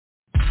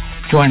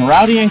Join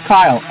Rowdy and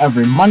Kyle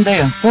every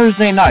Monday and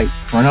Thursday night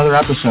for another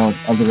episode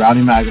of the Rowdy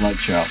Maglite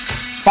Show,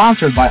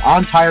 sponsored by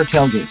On Tire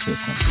Tailgate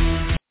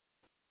System.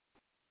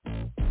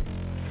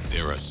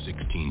 There are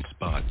 16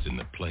 spots in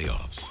the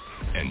playoffs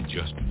and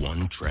just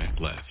one track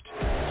left.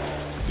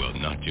 Well,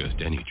 not just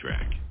any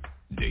track,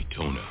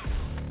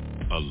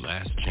 Daytona. A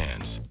last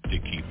chance to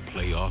keep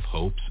playoff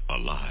hopes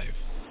alive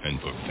and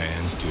for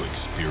fans to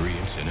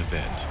experience an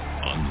event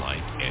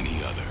unlike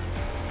any other.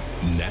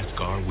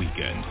 NASCAR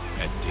Weekend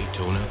at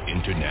Daytona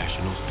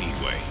International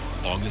Speedway,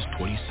 August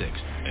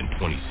 26th and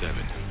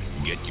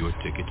 27th. Get your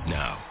tickets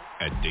now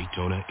at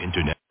Daytona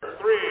International. 3,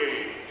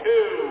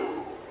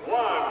 2,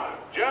 1.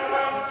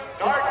 Gentlemen,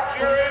 start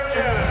your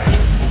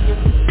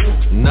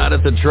engine. Not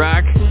at the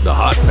track? The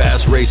Hot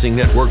Pass Racing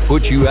Network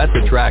puts you at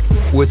the track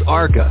with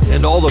ARCA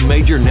and all the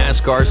major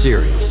NASCAR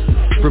series.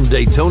 From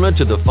Daytona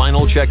to the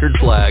final checkered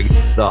flag,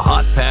 the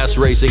Hot Pass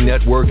Racing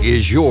Network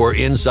is your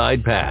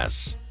inside pass.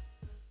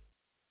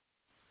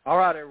 All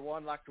right,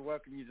 everyone. I'd like to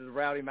welcome you to the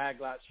Rowdy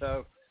Maglite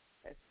Show,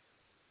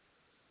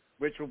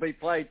 which will be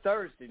played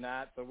Thursday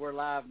night, but we're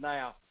live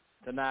now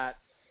tonight.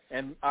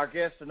 And our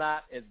guest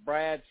tonight is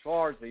Brad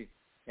Strawser,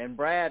 and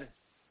Brad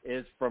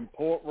is from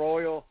Port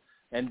Royal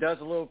and does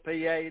a little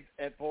PA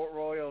at Port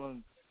Royal.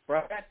 And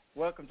Brad,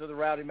 welcome to the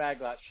Rowdy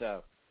Maglite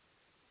Show.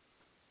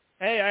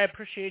 Hey, I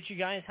appreciate you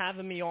guys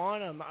having me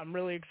on. I'm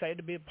really excited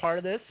to be a part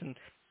of this, and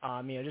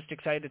just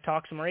excited to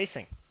talk some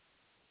racing.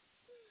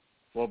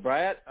 Well,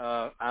 Brad,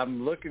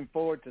 I'm looking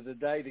forward to the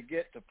day to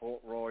get to Port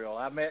Royal.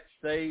 I met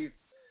Steve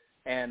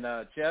and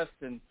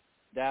Justin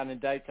down in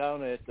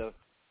Daytona at the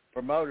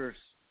promoters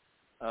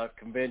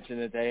convention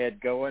that they had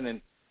going,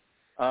 and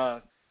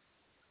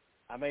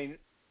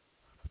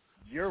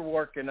you're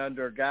working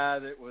under a guy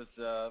that was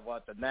the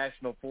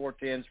National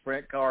 410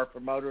 Sprint Car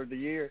Promoter of the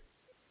Year.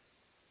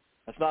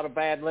 That's not a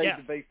bad lead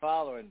to be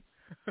following.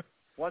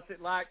 What's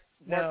it like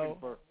working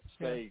for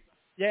Steve?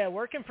 Yeah,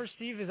 working for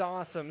Steve is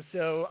awesome.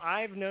 So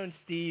I've known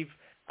Steve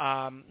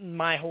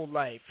my whole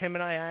life. Him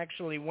and I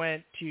actually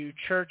went to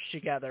church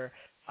together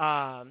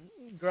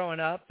growing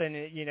up, and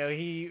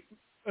him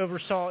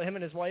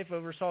and his wife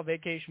oversaw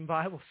Vacation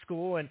Bible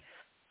School, and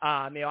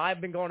I've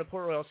been going to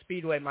Port Royal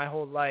Speedway my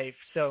whole life.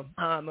 So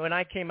when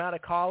I came out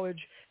of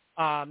college,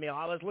 I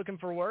was looking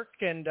for work,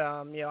 and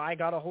I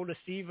got a hold of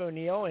Steve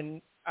O'Neill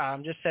and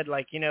just said,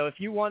 if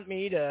you want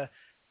me to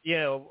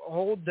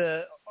hold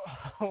the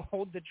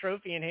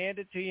trophy and hand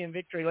it to you in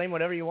victory lane,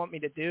 whatever you want me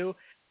to do,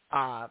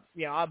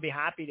 I'll be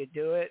happy to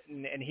do it.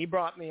 And he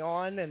brought me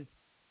on and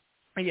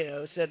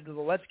said,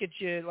 well, let's get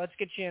you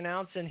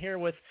announcing here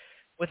with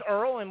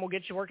Earl, and we'll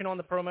get you working on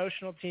the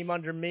promotional team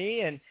under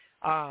me. And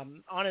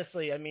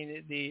honestly,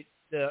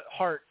 the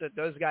heart that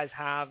those guys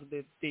have,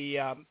 the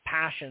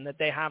passion that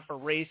they have for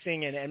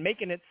racing and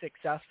making it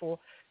successful,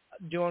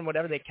 doing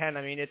whatever they can.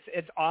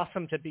 It's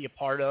awesome to be a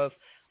part of.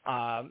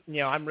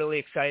 I'm really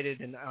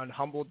excited and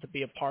humbled to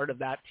be a part of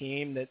that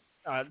team that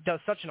does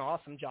such an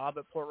awesome job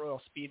at Port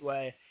Royal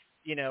Speedway.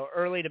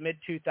 Early to mid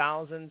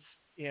 2000s,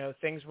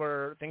 things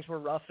were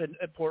rough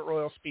at Port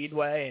Royal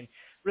Speedway, and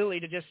really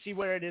to just see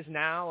where it is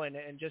now and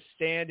just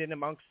stand in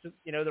amongst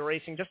the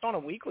racing just on a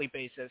weekly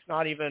basis.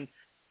 Not even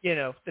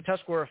the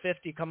Tuscarora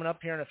 50 coming up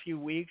here in a few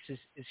weeks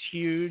is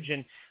huge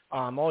and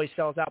always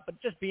sells out.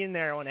 But just being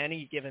there on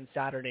any given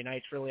Saturday night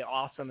is really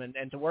awesome.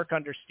 And to work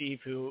under Steve,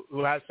 who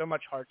has so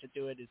much heart to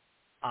do it, is,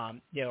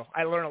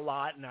 I learn a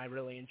lot, and I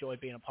really enjoy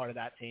being a part of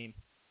that team.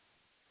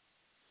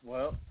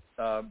 Well,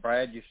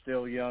 Brad, you're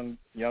still a young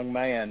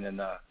man.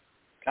 And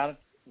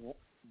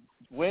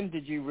when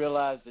did you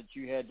realize that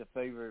you had the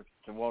fever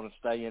to want to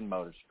stay in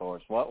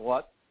motorsports?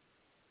 What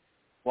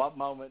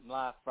moment in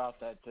life brought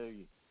that to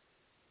you?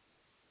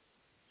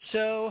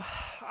 So,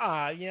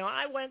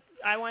 I went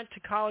to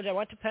college. I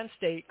went to Penn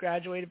State,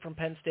 graduated from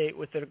Penn State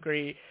with a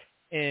degree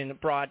in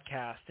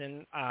broadcast.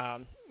 And,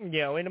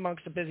 in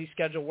amongst a busy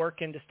schedule,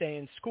 working to stay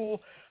in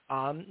school,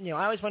 I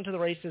always went to the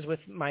races with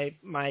my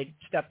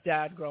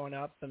stepdad growing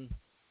up. And,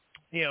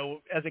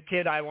 as a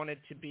kid, I wanted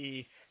to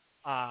be,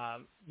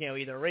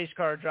 either a race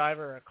car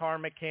driver or a car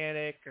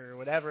mechanic or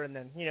whatever. And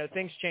then,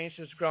 things changed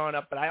as growing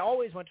up. But I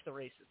always went to the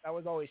races. That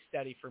was always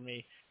steady for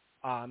me.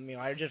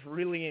 I just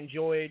really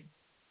enjoyed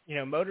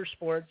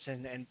motorsports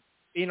and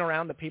being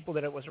around the people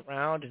that it was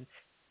around. And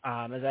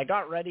as I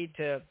got ready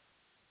to,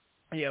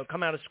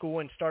 come out of school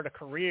and start a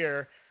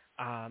career,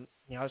 I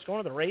was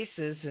going to the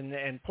races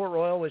and Port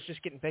Royal was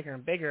just getting bigger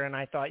and bigger. And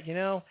I thought,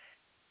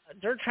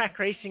 dirt track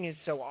racing is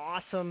so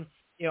awesome.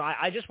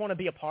 I just want to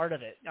be a part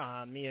of it,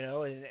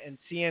 and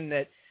seeing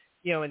that,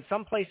 in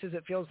some places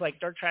it feels like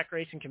dirt track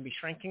racing can be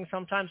shrinking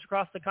sometimes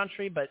across the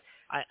country, but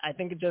I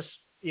think it just,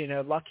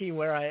 lucky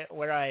where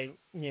I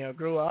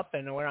grew up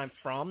and where I'm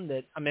from,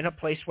 that I'm in a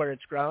place where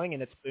it's growing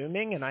and it's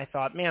booming. And I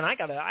thought, man, I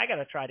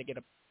gotta try to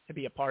to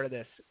be a part of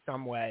this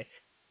some way.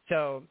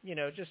 So,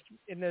 just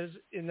in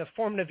the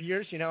formative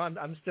years,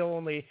 I'm still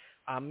only,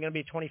 I'm going to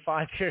be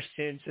 25 here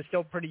soon. So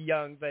still pretty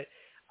young, but,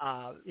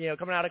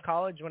 coming out of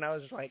college when I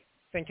was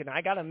thinking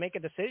I got to make a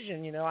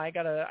decision, I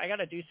got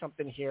to do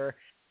something here.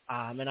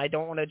 And I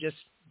don't want to just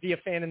be a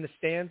fan in the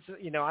stands.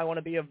 I want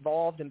to be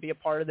involved and be a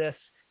part of this.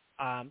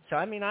 So,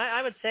 I mean,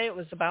 I would say it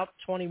was about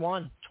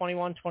 21,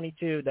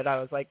 22 that I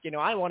was like,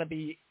 I want to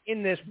be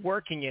in this,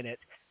 working in it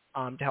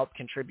to help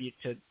contribute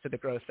to the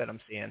growth that I'm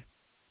seeing.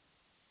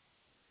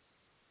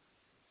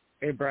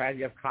 Hey, Brad,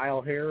 you have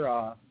Kyle here.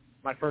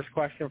 My first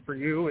question for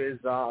you is,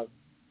 I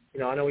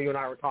know you and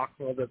I were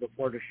talking a little bit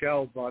before the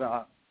show, but,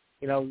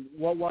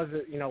 what was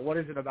it, what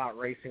is it about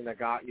racing that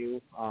got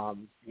you,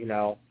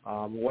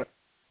 what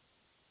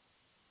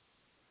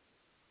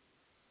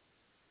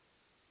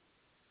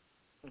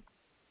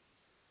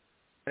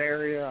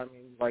area? I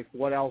mean, like,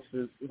 what else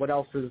what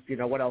else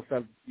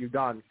have you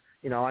done?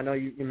 I know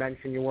you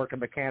mentioned you work in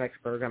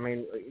Mechanicsburg. I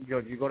mean,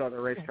 do you go to other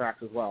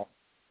racetracks as well?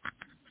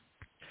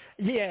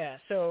 Yeah,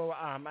 so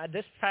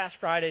this past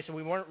Friday, so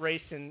we weren't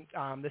racing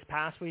this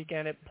past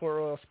weekend at Port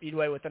Royal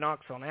Speedway with the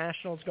Knoxville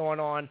Nationals going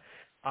on.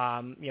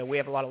 We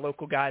have a lot of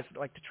local guys that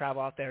like to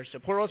travel out there. So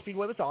Port Royal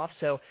Speedway was off.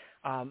 So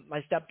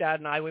my stepdad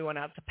and I, we went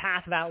out to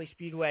Path Valley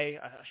Speedway,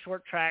 a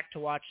short track to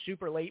watch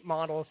super late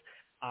models.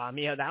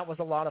 That was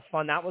a lot of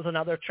fun. That was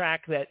another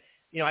track that,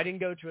 I didn't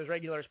go to as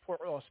regular as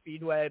Port Royal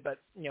Speedway, but,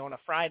 on a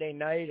Friday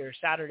night or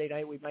Saturday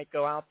night, we might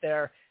go out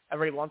there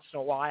every once in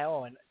a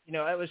while. And,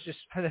 it was just,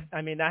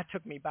 that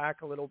took me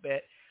back a little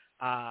bit,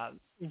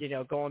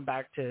 going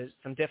back to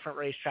some different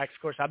racetracks.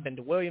 Of course, I've been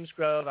to Williams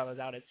Grove. I was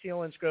out at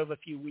Sealands Grove a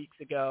few weeks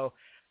ago.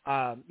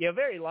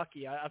 Very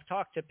lucky. I've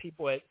talked to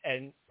people at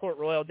Port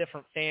Royal,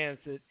 different fans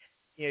that,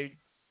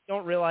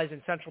 don't realize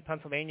in central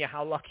Pennsylvania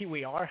how lucky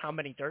we are, how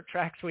many dirt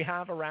tracks we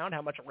have around,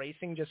 how much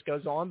racing just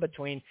goes on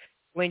between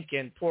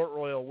Lincoln, Port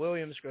Royal,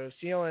 Williams Grove,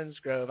 Sealands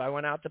Grove. I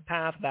went out to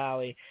Path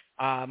Valley.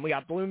 We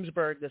got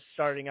Bloomsburg that's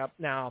starting up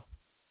now.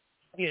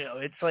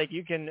 It's like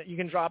you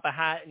can drop a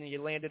hat and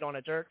you land it on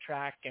a dirt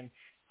track. And,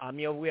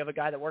 we have a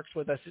guy that works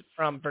with us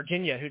from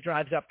Virginia who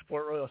drives up to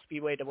Port Royal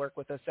Speedway to work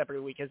with us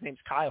every week. His name's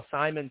Kyle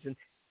Simons. And,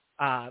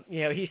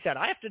 he said,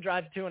 I have to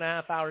drive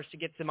 2.5 hours to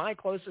get to my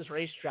closest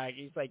racetrack.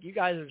 He's like, you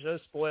guys are so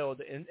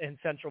spoiled in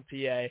central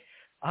PA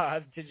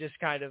to just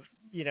kind of,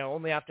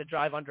 only have to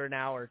drive under an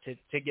hour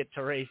to get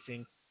to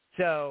racing.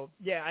 So,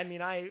 yeah,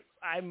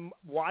 I'm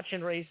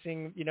watching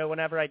racing,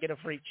 whenever I get a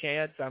free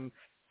chance.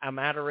 I'm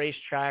at a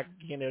racetrack,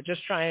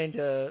 just trying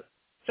to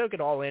soak it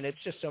all in. It's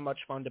just so much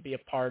fun to be a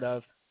part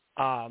of.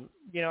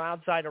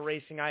 Outside of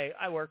racing,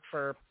 I work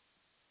for,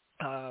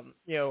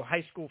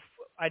 high school.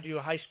 I do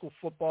high school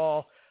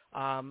football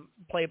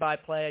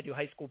play-by-play. I do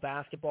high school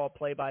basketball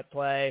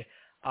play-by-play.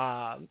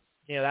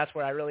 That's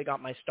where I really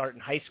got my start in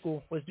high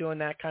school, was doing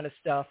that kind of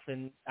stuff,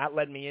 and that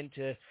led me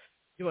into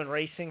doing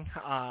racing.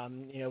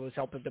 Was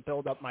helping to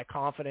build up my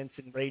confidence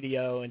in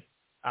radio, and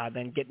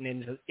then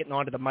getting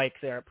onto the mic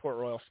there at Port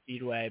Royal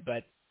Speedway.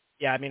 But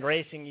yeah,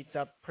 racing eats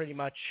up pretty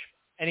much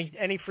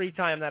any free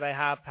time that I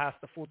have past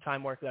the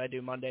full-time work that I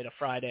do Monday to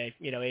Friday,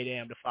 8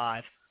 a.m. to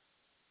 5.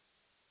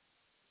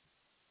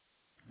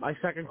 My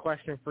second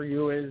question for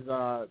you is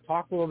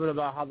talk a little bit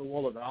about how the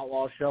World of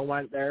Outlaw show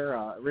went there.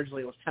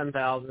 Originally it was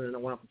 10,000 and it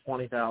went up to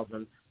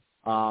 20,000.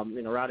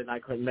 Rowdy and I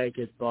couldn't make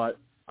it, but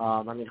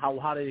how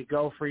did it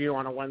go for you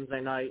on a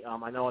Wednesday night?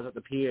 I know I was at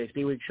the PA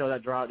Speedweek show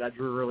that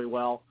drew really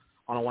well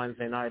on a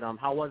Wednesday night.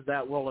 How was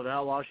that World of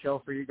Outlaw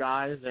show for you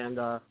guys? And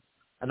I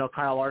know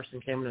Kyle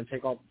Larson came in and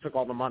took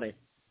all the money.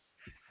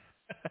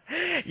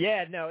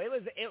 Yeah, no, it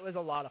was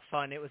a lot of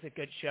fun. It was a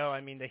good show.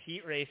 The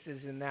heat races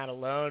in that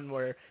alone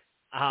were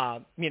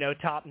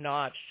top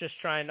notch. Just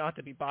trying not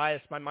to be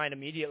biased, my mind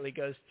immediately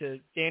goes to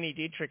Danny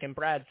Dietrich and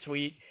Brad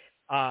Sweet,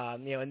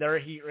 in their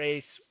heat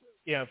race,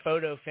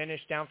 photo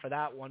finish down for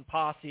that one,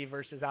 Posse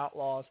versus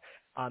Outlaws,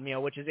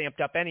 which is amped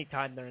up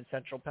anytime they're in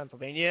central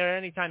Pennsylvania or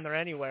anytime they're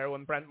anywhere.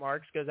 When Brent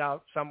Marks goes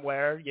out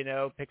somewhere,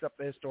 picks up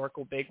the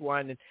historical big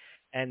one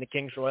and the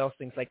King's Royals,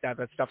 things like that,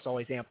 that stuff's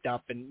always amped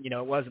up. And,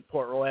 it was at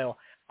Port Royal.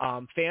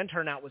 Fan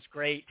turnout was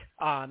great.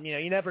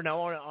 You never know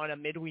on a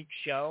midweek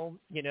show,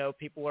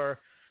 people were,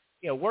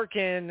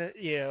 working,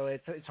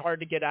 it's hard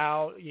to get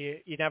out. You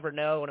never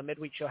know on a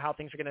midweek show how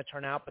things are going to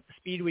turn out. But the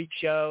Speed Week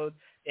show,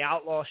 the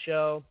Outlaw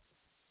show,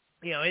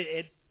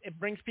 it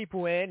brings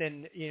people in,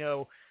 and,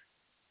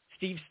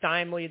 Steve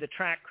Steinley, the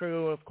track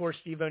crew, of course,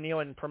 Steve O'Neill,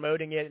 and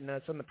promoting it, and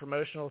some of the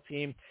promotional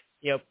team,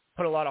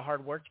 put a lot of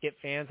hard work to get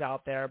fans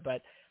out there.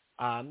 But,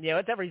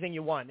 it's everything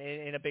you want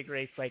in a big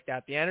race like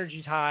that. The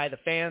energy's high. The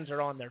fans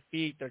are on their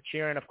feet. They're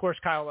cheering. Of course,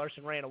 Kyle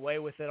Larson ran away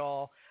with it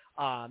all.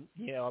 A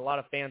lot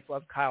of fans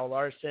love Kyle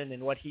Larson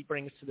and what he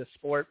brings to the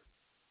sport.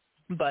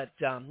 But,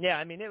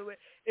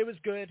 it was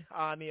good.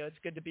 It's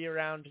good to be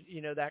around,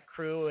 that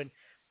crew and,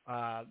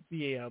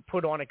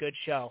 put on a good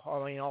show.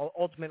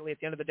 Ultimately, at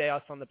the end of the day,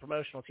 us on the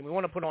promotional team, we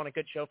want to put on a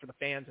good show for the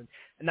fans, and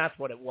that's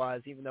what it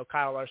was. Even though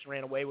Kyle Larson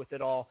ran away with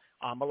it all,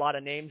 a lot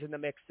of names in the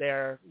mix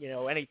there.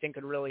 Anything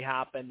could really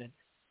happen, and,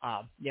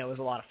 it was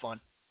a lot of fun.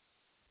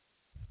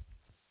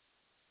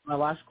 My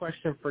last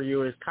question for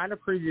you is kind of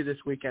preview this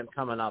weekend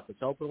coming up.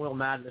 It's Open Wheel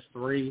Madness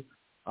 3,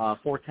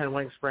 410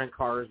 wing sprint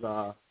cars,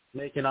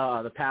 making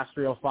the Pass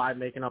 305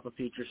 making up a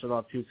feature, so they'll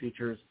have 2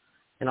 features,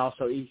 and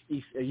also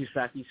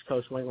USAC East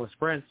Coast Wingless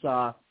Sprints.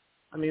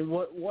 I mean,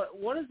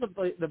 what is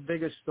the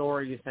biggest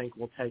story you think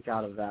we'll take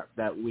out of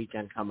that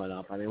weekend coming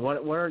up? I mean, what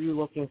are you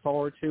looking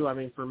forward to? I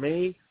mean, for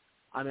me,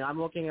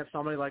 I'm looking at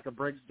somebody like a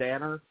Briggs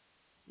Danner,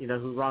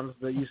 who runs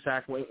the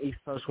USAC East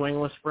Coast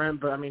Wingless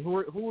Sprint. But I mean,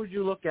 who would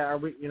you look at? Are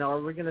we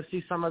going to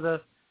see some of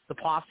the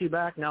posse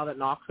back now that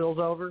Knoxville's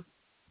over?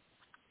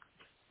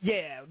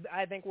 Yeah,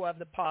 I think we'll have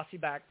the posse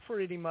back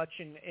pretty much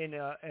in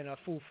a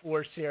full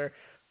force here.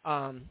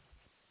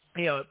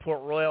 At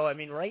Port Royal. I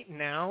mean, right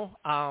now,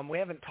 we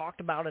haven't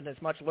talked about it as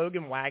much.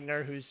 Logan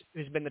Wagner,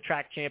 who's been the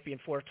track champion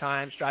 4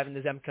 times, driving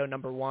the Zemco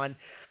 #1,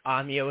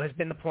 has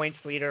been the points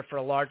leader for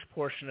a large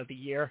portion of the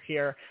year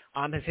here.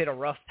 Has hit a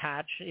rough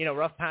patch.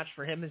 Rough patch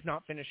for him is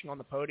not finishing on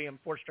the podium.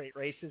 4 straight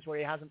races where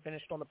he hasn't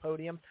finished on the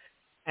podium.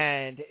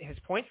 And his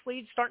points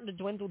lead's starting to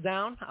dwindle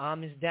down.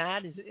 His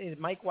dad is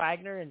Mike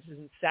Wagner, and is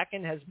in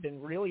second, has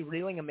been really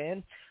reeling him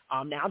in.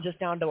 Now just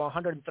down to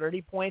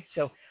 130 points.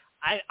 So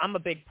I'm a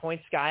big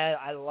points guy.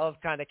 I love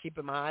kind of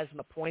keeping my eyes on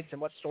the points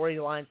and what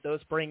storylines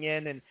those bring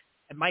in. And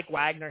Mike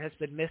Wagner has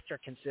been Mr.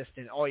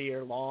 Consistent all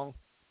year long.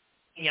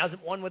 He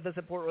hasn't won with us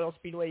at Port Royal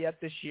Speedway yet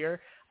this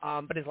year,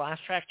 but his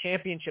last track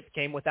championship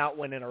came without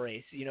winning a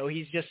race.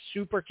 He's just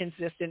super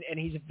consistent, and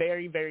he's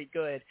very, very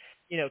good,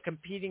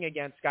 competing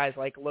against guys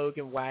like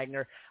Logan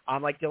Wagner,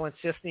 like Dylan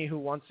Sisney, who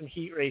won some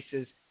heat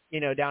races,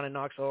 down in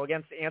Knoxville,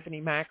 against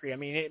Anthony Macri. I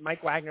mean,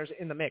 Mike Wagner's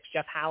in the mix.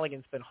 Jeff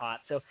Halligan's been hot.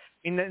 So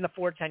in the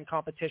 410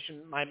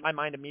 competition, my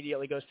mind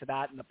immediately goes to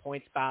that in the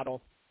points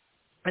battle.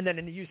 And then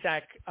in the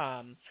USAC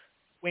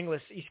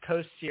Wingless East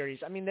Coast Series,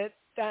 I mean,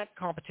 that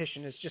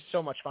competition is just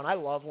so much fun. I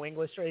love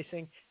wingless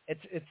racing.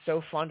 It's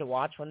so fun to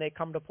watch when they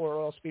come to Port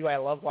Royal Speedway. I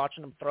love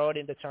watching them throw it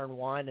into turn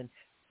 1. And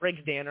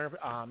Briggs Danner,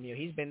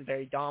 he's been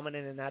very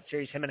dominant in that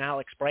series. Him and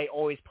Alex Bright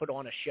always put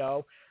on a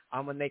show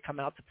when they come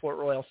out to Port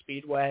Royal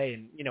Speedway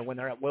and, when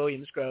they're at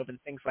Williams Grove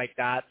and things like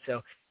that.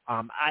 So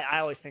I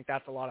always think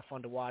that's a lot of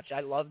fun to watch.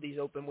 I love these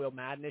open wheel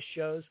madness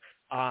shows.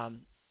 I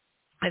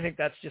think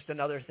that's just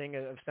another thing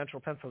of Central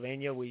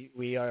Pennsylvania.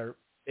 We are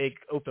big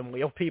open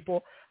wheel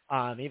people,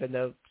 even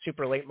though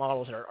super late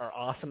models are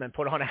awesome and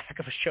put on a heck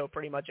of a show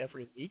pretty much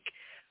every week.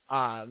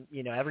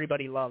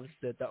 Everybody loves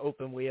the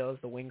open wheels,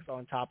 the wings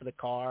on top of the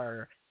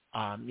car,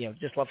 or,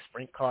 just love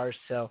sprint cars.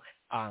 So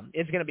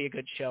it's going to be a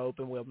good show,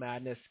 Open Wheel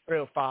Madness.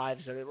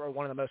 305s are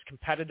one of the most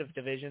competitive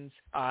divisions,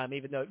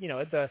 even though,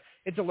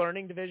 it's a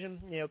learning division.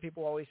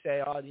 People always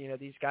say,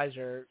 these guys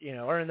are,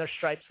 earning their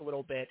stripes a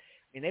little bit.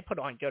 I mean, they put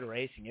on good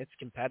racing. It's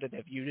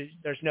competitive.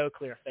 There's no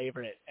clear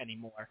favorite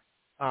anymore.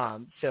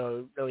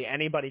 So really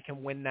anybody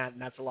can win that,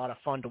 and that's a lot of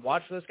fun to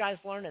watch those guys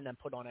learn and then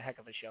put on a heck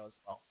of a show as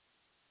well.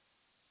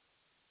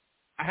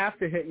 I have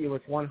to hit you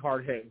with one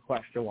hard-hitting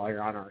question while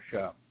you're on our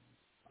show.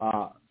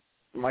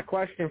 My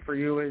question for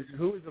you is,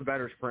 who is the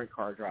better sprint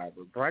car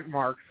driver, Brent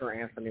Marks or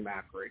Anthony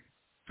Macri?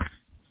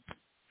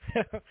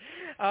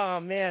 Oh,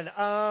 man,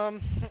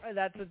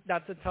 that's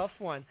a tough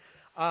one.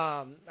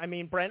 I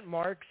mean, Brent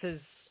Marks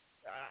is,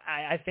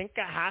 I think,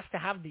 has to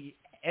have the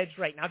edge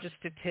right now, just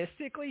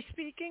statistically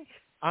speaking.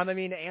 I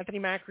mean, Anthony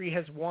Macri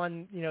has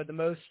won, the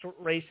most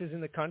races in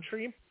the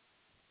country,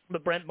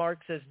 but Brent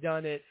Marks has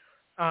done it,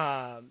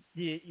 on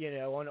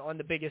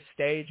the biggest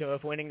stage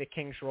of winning the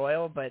King's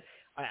Royal. But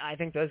I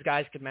think those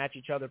guys could match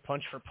each other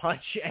punch for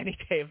punch any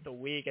day of the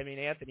week. I mean,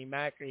 Anthony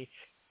Macri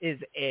is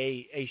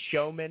a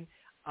showman,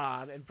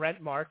 and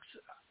Brent Marks,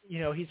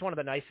 he's one of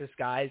the nicest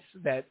guys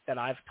that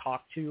I've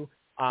talked to.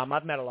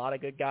 I've met a lot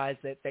of good guys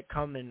that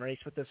come and race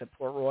with us at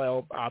Port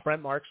Royal.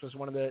 Brent Marks was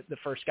one of the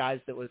first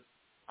guys that was,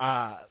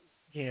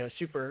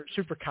 super,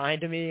 super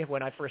kind to me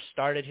when I first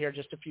started here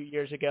just a few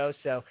years ago.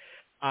 So,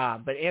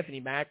 but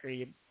Anthony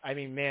Macri, I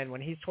mean, man,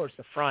 when he's towards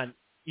the front,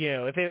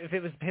 if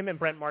it was him and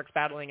Brent Marks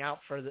battling out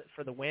for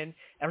the win,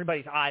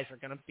 everybody's eyes are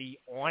going to be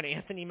on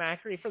Anthony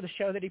Macri for the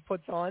show that he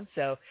puts on.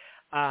 So,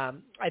 I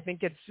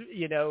think it's,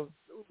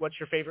 what's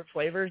your favorite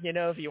flavor?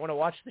 If you want to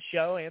watch the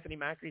show, Anthony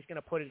Macri's going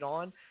to put it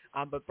on.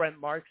 But Brent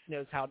Marks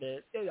knows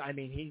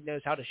he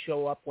knows how to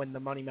show up when the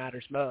money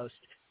matters most.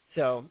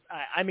 So,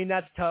 I mean,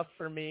 that's tough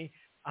for me.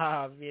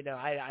 I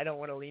don't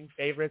want to lean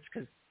favorites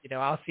because,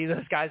 I'll see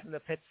those guys in the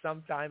pits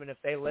sometime, and if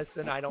they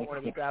listen, I don't want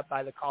to be grabbed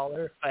by the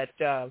collar. But,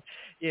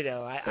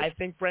 I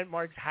think Brent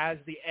Marks has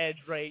the edge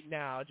right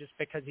now just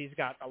because he's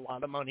got a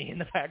lot of money in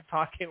the back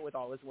pocket with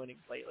all his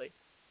winnings lately.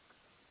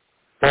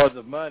 For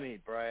the money,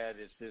 Brad,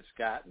 it's just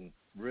gotten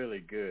really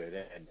good.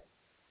 And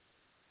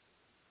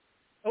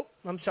oh,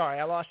 I'm sorry.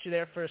 I lost you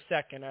there for a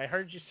second. I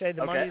heard you say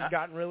the money has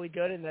gotten really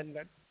good, and then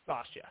I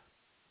lost you.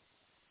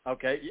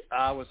 Okay,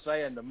 I was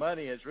saying the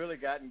money has really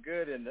gotten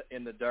good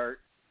in the dirt,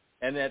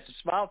 and that's the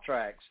small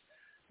tracks.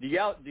 Do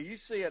you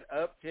see an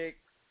uptick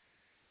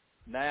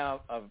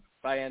now of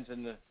fans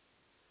in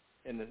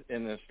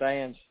the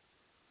stands?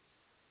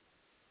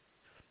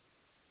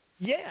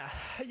 Yeah,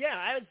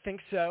 I would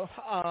think so.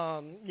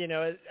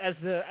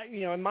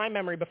 In my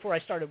memory, before I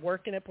started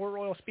working at Port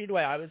Royal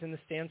Speedway, I was in the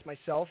stands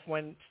myself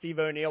when Steve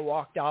O'Neill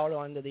walked out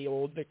onto the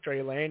old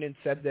Victory Lane and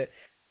said that,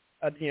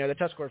 the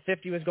Tuscarora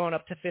 50 was going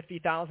up to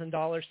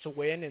 $50,000 to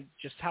win, and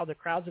just how the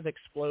crowds have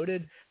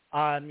exploded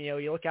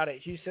You look out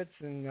at Huset's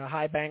and the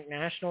High Bank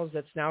Nationals,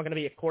 that's now going to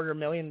be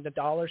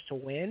 $250,000 to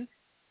win.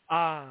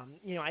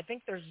 I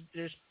think there's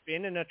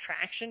been an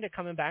attraction to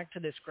coming back to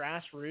this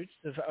grassroots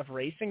of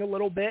racing a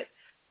little bit.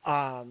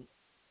 That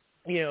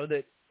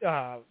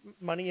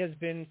money has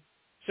been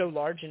so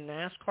large in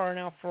NASCAR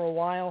now for a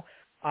while.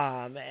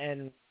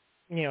 Even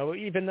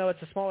though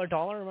it's a smaller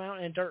dollar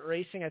amount in dirt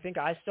racing, I think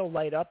I still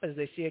light up as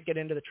they see it get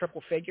into the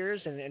triple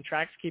figures and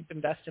tracks keep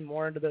investing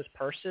more into those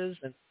purses.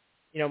 And,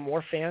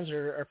 more fans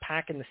are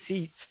packing the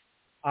seats,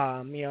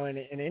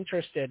 and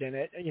interested in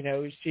it.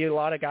 You see a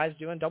lot of guys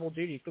doing double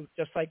duty,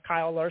 just like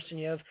Kyle Larson.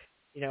 You have,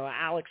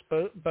 Alex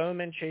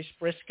Bowman, Chase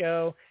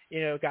Briscoe,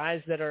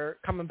 guys that are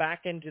coming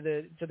back into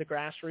the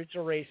grassroots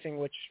of racing,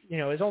 which,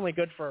 is only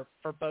good for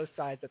both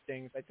sides of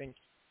things. I think,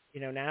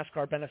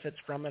 NASCAR benefits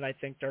from it. I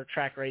think dirt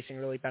track racing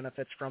really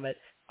benefits from it,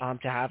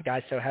 to have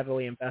guys so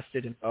heavily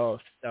invested in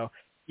both. So,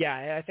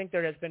 yeah, I think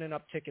there has been an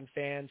uptick in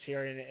fans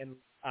here in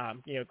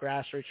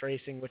grassroots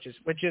racing, which is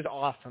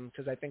awesome,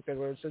 because I think there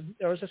was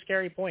a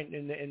scary point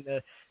in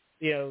the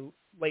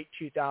late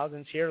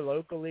 2000s here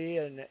locally,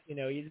 and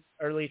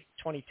early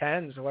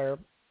 2010s where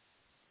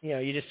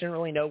you just didn't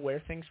really know where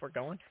things were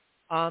going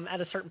at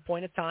a certain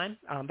point of time.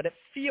 But it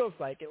feels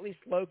like, at least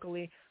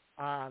locally,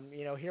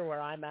 here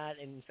where I'm at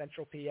in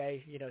Central PA,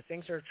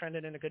 things are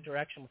trending in a good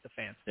direction with the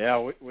fans. Yeah,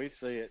 we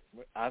see it.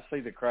 I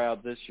see the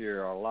crowd this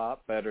year a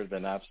lot better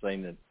than I've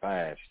seen in the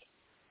past.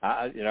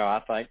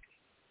 I think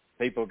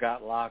people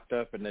got locked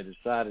up and they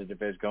decided if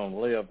they're going to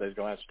live, they're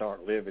going to have to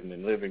start living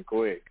and living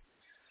quick.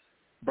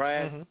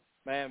 Brad,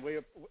 man,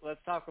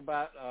 let's talk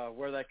about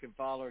where they can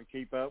follow and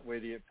keep up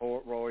with you at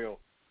Port Royal.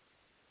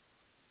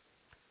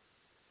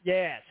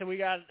 Yeah, so we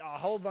got a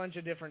whole bunch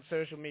of different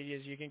social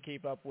medias you can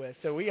keep up with.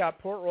 So we got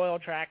Port Royal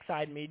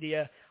Trackside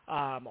Media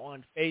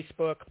on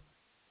Facebook,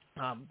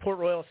 Port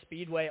Royal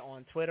Speedway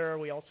on Twitter.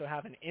 We also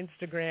have an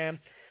Instagram.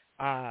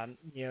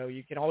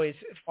 You can always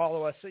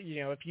follow us.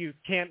 If you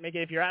can't make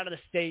it, if you're out of the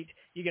state,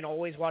 you can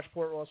always watch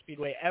Port Royal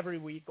Speedway every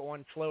week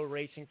on Flow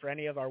Racing for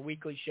any of our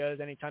weekly shows.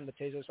 Anytime the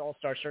Tezos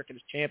All-Star Circuit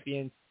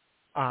champions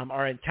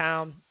are in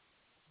town.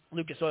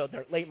 Lucas Oil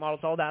Dirt Late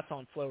Models, all that's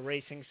on Flow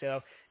Racing. So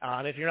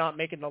if you're not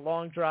making the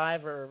long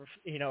drive or,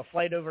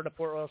 flight over to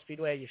Port Royal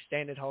Speedway, you're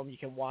staying at home, you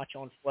can watch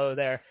on Flow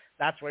there.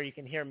 That's where you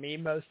can hear me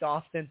most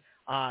often,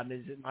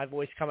 is my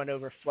voice coming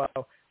over Flow.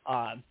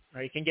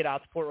 Or you can get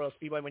out to Port Royal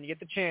Speedway when you get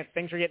the chance.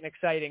 Things are getting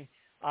exciting.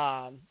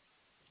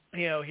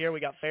 Here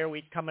we got Fair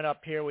Week coming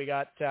up here. We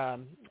got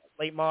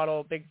late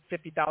model, big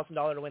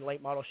 $50,000 to win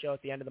late model show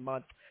at the end of the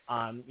month.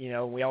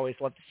 We always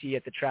love to see you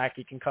at the track.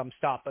 You can come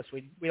stop us.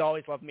 We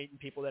always love meeting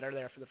people that are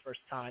there for the first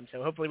time.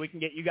 So hopefully we can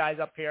get you guys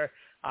up here.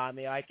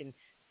 I can,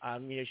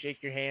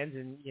 shake your hands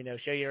and,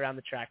 show you around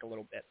the track a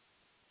little bit.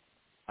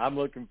 I'm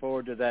looking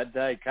forward to that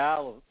day.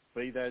 Kyle will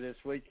be there this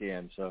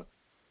weekend. So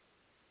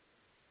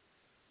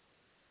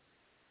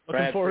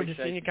looking forward to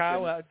seeing you,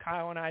 Kyle.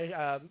 Kyle and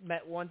I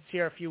met once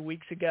here a few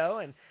weeks ago,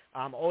 and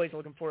I'm always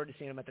looking forward to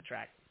seeing him at the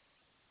track.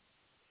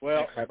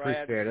 Well, I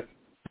appreciate it.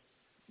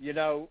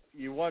 You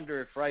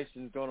wonder if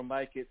racing's going to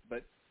make it,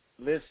 but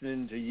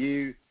listening to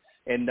you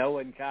and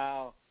knowing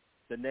Kyle,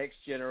 the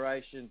next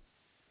generation,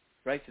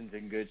 racing's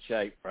in good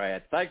shape,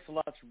 Brad. Thanks a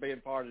lot for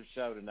being part of the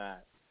show tonight.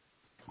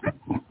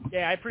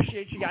 Yeah, I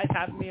appreciate you guys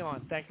having me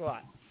on. Thanks a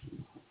lot.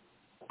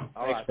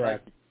 All right,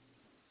 Brad.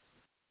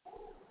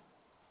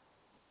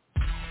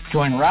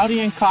 Join Rowdy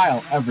and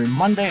Kyle every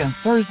Monday and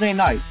Thursday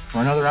night for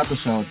another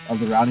episode of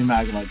the Rowdy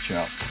Maglite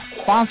Show,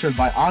 sponsored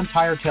by On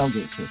Tire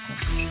Tailgate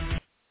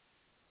System.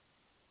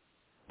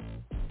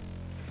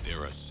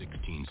 There are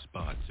 16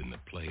 spots in the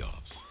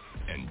playoffs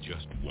and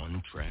just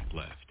one track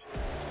left.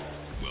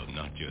 Well,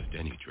 not just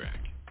any track,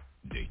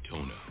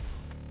 Daytona.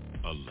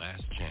 A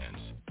last chance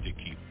to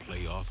keep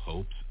playoff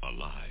hopes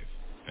alive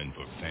and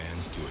for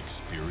fans to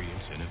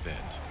experience an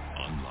event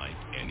unlike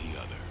any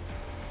other.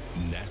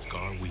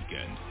 NASCAR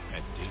Weekend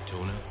at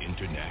Daytona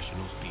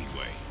International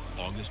Speedway,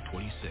 August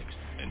 26th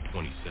and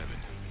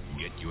 27th.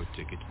 Get your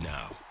tickets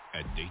now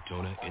at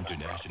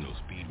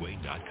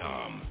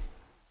DaytonaInternationalSpeedway.com.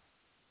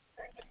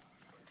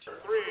 3,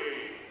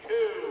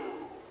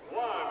 2,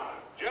 1.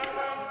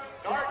 Gentlemen,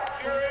 start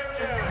your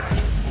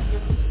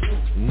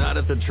engines. Not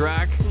at the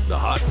track? The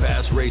Hot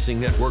Pass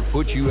Racing Network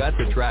puts you at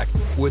the track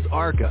with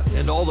ARCA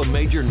and all the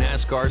major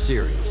NASCAR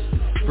series.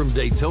 From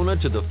Daytona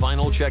to the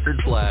final checkered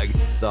flag,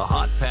 the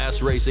Hot Pass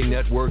Racing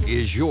Network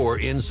is your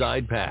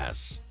inside pass.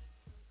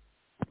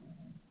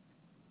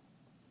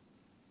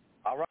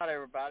 All right,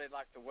 everybody. I'd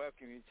like to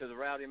welcome you to the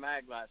Rowdy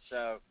Maglite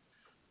Show.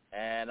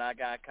 And I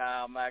got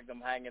Kyle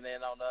Magnum hanging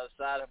in on the other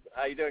side.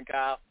 How you doing,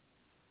 Kyle?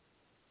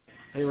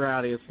 Hey,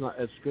 Rowdy.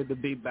 It's good to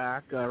be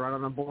back right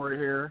on the board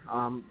here.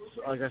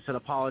 Like I said,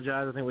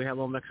 apologize. I think we had a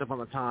little mix-up on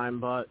the time,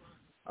 but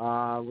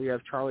we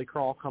have Charlie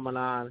Krall coming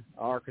on,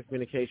 ARCA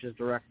Communications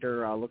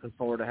Director. Looking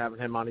forward to having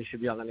him on. He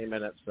should be on any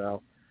minute.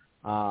 So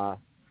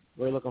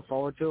we're looking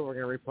forward to it. We're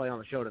going to replay on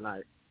the show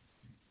tonight.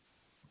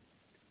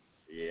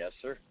 Yes,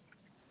 sir.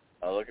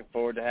 Looking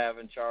forward to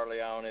having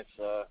Charlie on.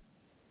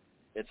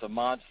 It's a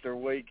monster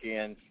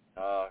weekend,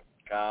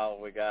 Kyle.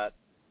 We got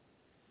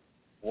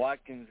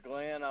Watkins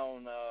Glen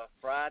on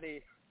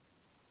Friday.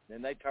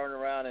 Then they turn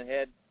around and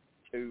head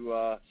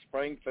to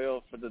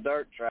Springfield for the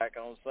dirt track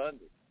on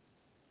Sunday.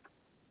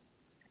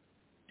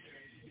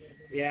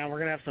 Yeah, we're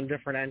going to have some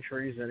different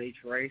entries in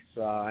each race.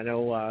 I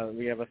know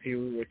we have a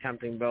few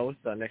attempting both.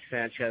 Nick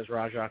Sanchez,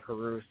 Rajah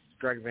Caruth,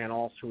 Greg Van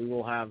Alst, who we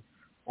will have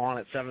on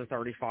at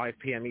 7:35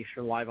 p.m.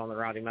 Eastern live on the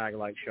Rowdy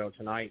Maglite Show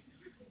tonight.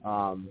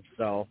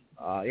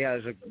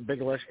 There's a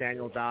big list.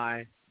 Daniel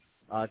Dye,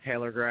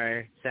 Taylor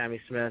Gray,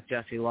 Sammy Smith,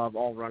 Jesse Love,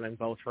 all running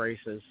both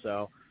races.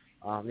 So,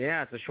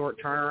 it's a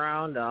short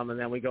turnaround. And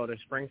then we go to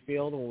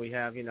Springfield when we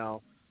have,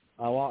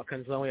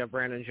 Watkins Glen. We have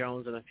Brandon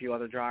Jones and a few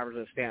other drivers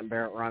and Stanton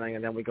Barrett running.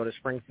 And then we go to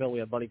Springfield. We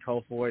have Buddy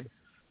Kofoid,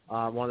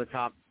 one of the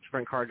top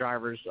sprint car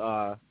drivers.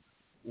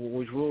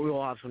 We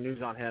will have some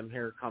news on him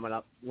here coming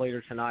up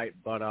later tonight.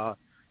 But,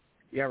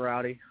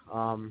 Rowdy,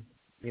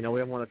 we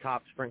have one of the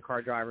top sprint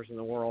car drivers in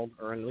the world,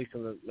 or at least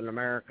in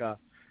America,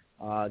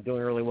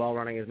 doing really well,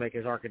 making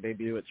his ARCA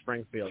debut at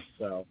Springfield.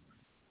 So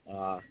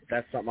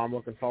that's something I'm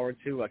looking forward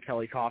to.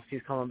 Kelly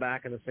Kofsky's coming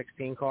back in the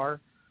 16 car.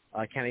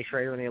 Kenny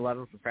Schrader in the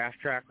 11 for fast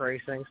track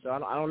racing. So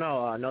I don't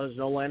know. I know there's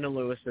no Landon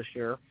Lewis this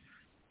year.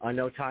 I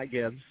know Ty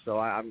Gibbs. So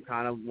I'm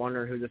kind of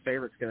wondering who the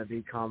favorite's going to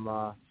be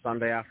come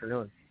Sunday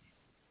afternoon.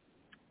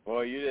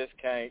 Well, you just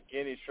can't.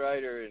 Kenny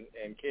Schrader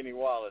and Kenny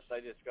Wallace,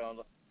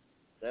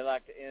 they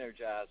like to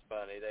energize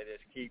Bunny. They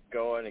just keep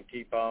going and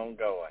keep on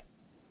going.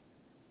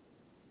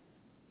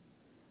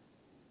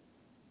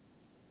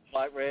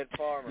 Like Red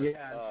Farmer.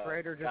 Yeah,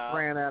 Schrader just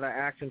ran at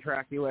Action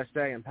Track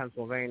USA in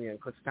Pennsylvania, in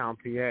Kutztown,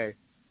 PA,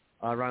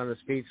 running the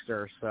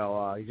Speedster.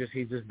 So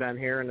he's just been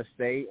here in the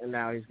state, and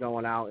now he's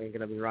going out and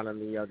going to be running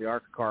the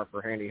ARCA car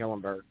for Handy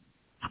Hillenberg.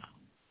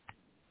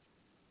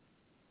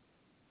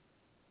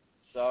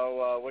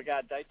 So we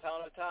got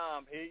Daytona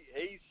Tom.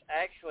 He's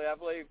actually, I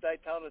believe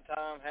Daytona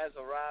Tom has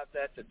arrived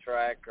at the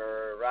track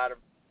or right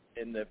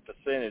in the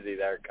vicinity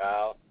there,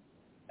 Kyle,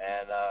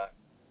 and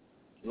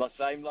the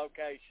same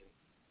location.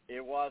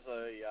 It was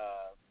a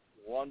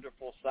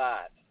wonderful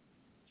sight.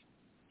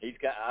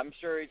 I'm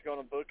sure he's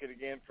going to book it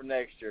again for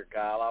next year,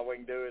 Kyle. All we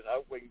can do is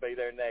hope we can be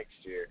there next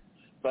year.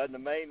 But in the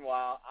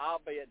meanwhile,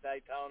 I'll be at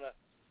Daytona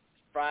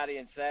Friday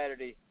and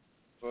Saturday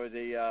for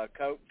the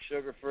Coke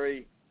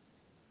Sugar-Free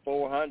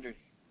 400.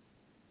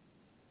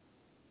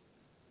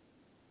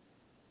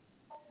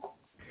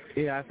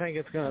 Yeah, I think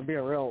it's going to be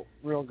a real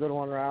good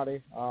one,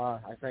 Rowdy.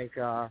 I think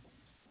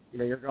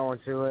you're going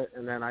to it,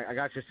 and then I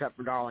got you set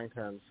for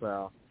Darlington,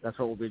 so that's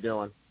what we'll be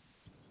doing.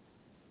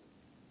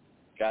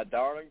 Got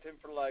Darlington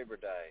for Labor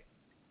Day.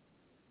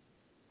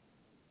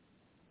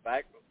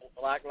 Back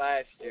like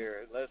last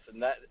year.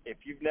 Listen, if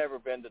you've never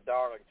been to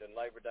Darlington,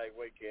 Labor Day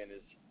weekend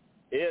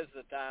is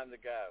the time to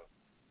go.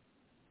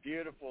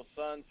 Beautiful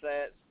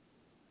sunsets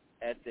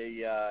at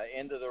the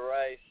end of the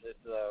race.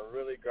 It's a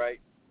really great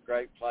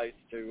place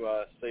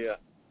to see a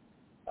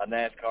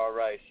NASCAR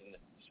race, and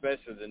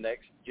especially the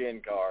next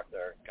gen car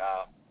there,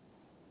 Kyle.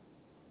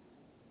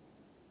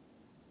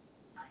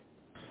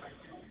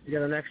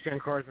 Yeah, the next gen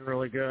car's been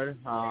really good.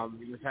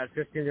 We've had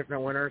 15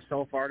 different winners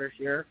so far this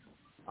year,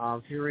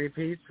 2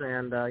 repeats,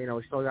 and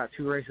we still got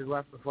 2 races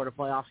left before the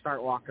playoffs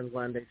start. Watkins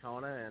Glen,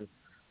 Daytona, and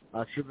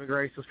 2 big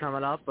races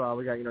coming up.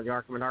 We got the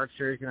ARCA Menard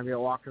Series going to be at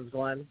Watkins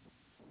Glen,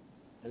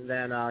 and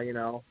then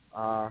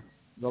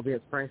they'll be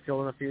at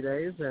Springfield in a few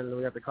days, and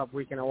we have the Cup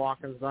weekend at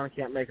Watkins Glen. I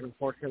can't make it,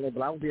 unfortunately,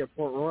 but I will be at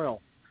Port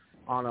Royal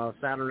on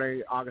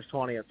Saturday, August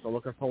 20th. So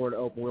looking forward to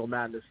Open Wheel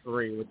Madness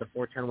 3 with the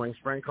 410 wing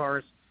sprint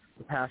cars,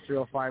 the past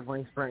 305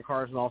 wing sprint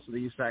cars, and also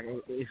the USAC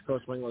East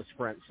Coast wingless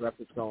sprint. So that's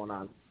what's going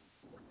on.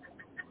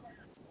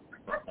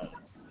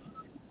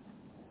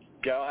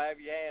 Go have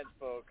your hands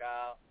full,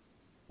 Kyle.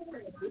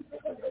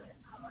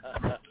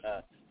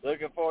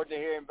 Looking forward to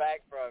hearing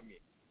back from you.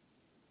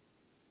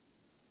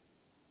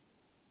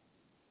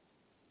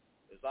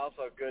 It's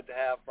also good to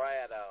have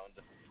Brad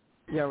on.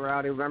 Yeah,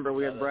 Rowdy. Remember,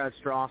 we had Brad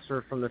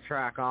Strawser from the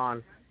track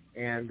on,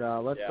 and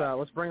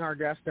let's bring our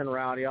guest in,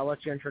 Rowdy. I'll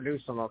let you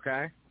introduce him,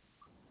 okay?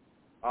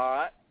 All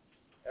right.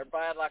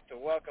 Everybody, I'd like to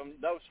welcome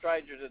no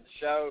stranger to the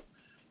show,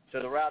 to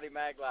the Rowdy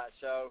Maglite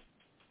Show,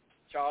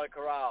 Charlie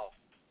Krall.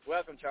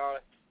 Welcome,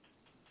 Charlie.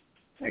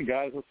 Hey,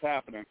 guys. What's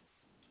happening?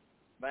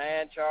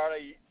 Man,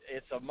 Charlie,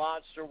 it's a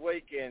monster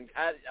weekend.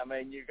 I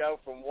mean, you go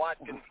from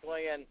Watkins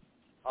Glen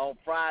on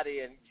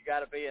Friday, and you got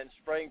to be in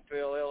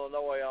Springfield,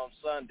 Illinois on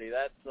Sunday.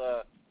 That's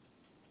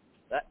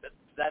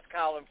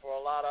calling for a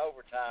lot of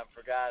overtime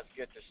for guys to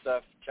get their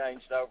stuff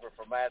changed over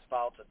from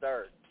asphalt to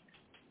dirt.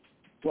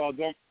 Well,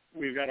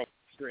 we've got a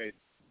race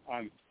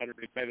on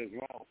Saturday night as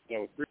well.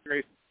 So 3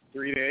 races,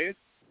 3 days.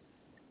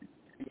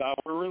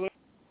 We're really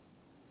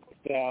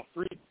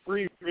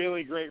three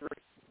really great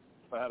races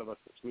ahead of us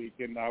this week,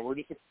 and we're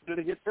just excited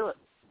to get to it.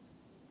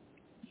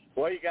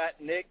 Well, you got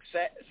Nick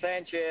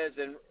Sanchez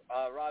and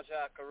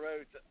Rajah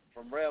Caruth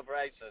from Rev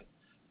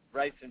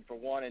racing for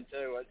 1 and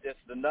 2. It's just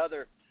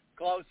another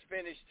close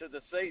finish to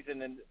the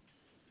season. And,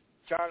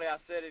 Charlie, I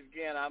said it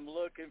again, I'm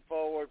looking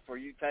forward for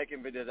you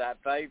taking me to that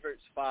favorite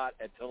spot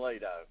at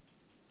Toledo.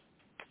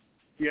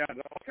 Yeah, it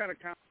all kind of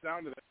comes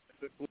down to that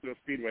that Toledo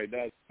Speedway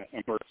does,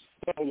 and we're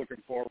so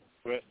looking forward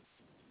to it.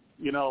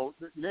 You know,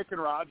 Nick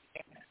and Rod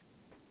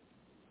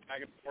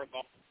back and forth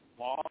all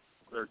long.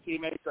 They're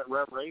teammates at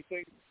Rev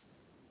Racing.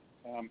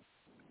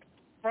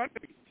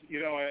 You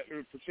know,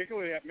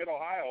 particularly at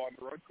Mid-Ohio on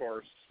the road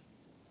course.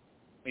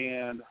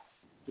 And,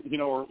 you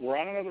know, we're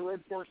on another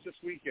road course this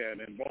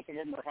weekend, and both of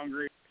them are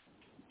hungry.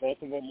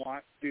 Both of them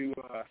want to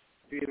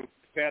be at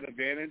that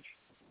advantage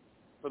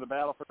for the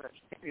battle for that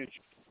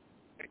championship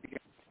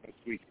this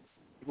week.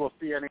 We'll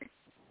see any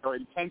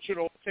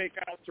intentional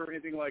takeouts or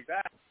anything like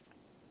that.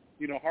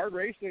 You know, hard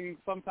racing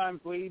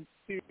sometimes leads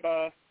to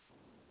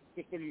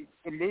some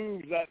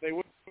moves that they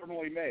wouldn't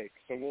normally make.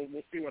 So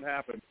we'll see what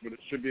happens, but it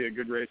should be a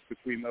good race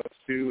between those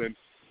two. And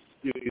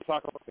you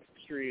talk about the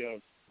history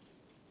of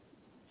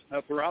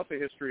throughout the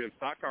history of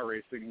stock car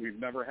racing, we've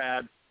never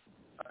had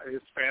a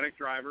Hispanic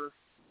driver,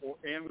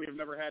 and we've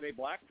never had a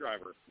black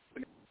driver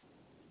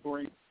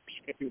touring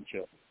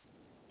championship.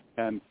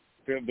 And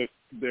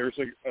there's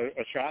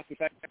a shot at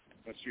that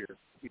this year,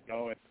 you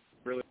know, and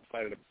really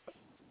excited about it.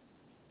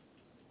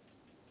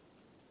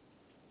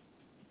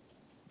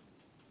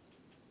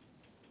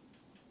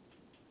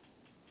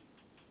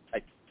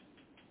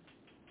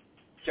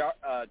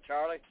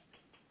 Charlie?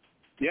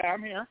 Yeah,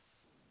 I'm here.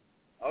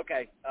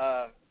 Okay.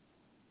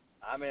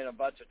 I'm in a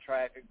bunch of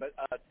traffic, but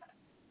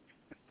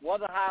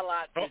one of the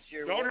highlights this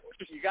year. Don't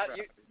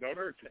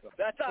hurt yourself.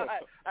 That's all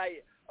right.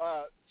 Hey,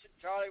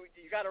 Charlie,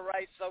 you got a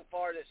race so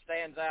far that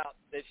stands out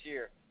this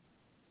year?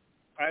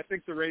 I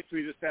think the race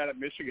we just had at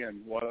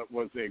Michigan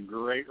was a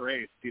great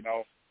race. You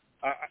know,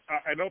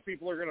 I know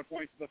people are going to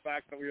point to the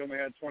fact that we only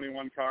had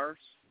 21 cars.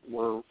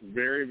 We're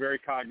very, very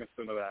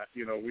cognizant of that.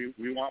 You know,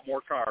 we want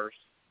more cars,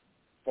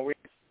 but we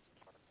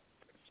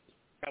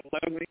had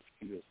 11 lead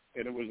changes,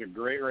 and it was a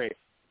great race.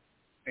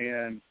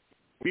 And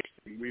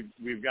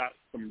we've got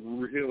some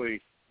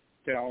really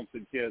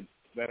talented kids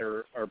that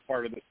are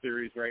part of the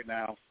series right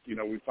now. You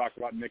know, we've talked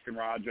about Nick and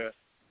Raja,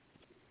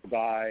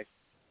 by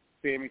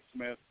Sammy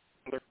Smith,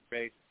 other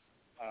race.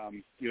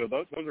 You know,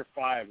 those are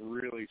 5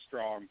 really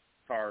strong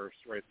cars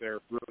right there,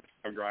 really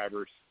strong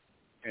drivers,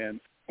 and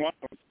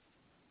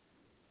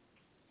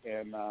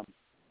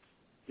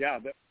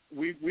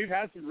we've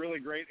had some really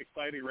great,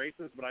 exciting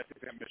races, but I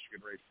think that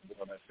Michigan race is the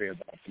one that stands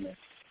out to me.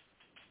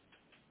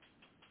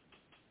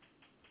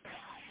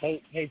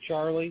 Hey,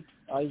 Charlie,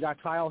 you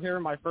got Kyle here.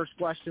 My first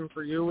question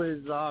for you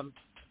is,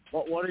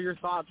 what are your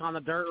thoughts on the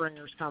dirt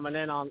ringers coming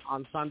in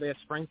on Sunday at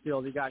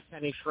Springfield? You got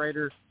Kenny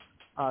Schrader,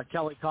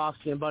 Kelly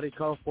Kofsky, and Buddy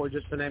Kofoid,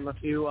 just to name a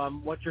few.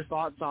 What's your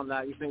thoughts on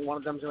that? You think one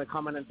of them's going to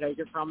come in and take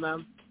it from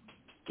them?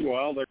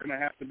 Well, they're going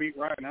to have to beat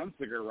Ryan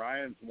Hunziker.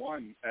 Ryan's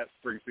won at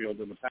Springfield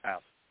in the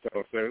past.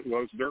 So if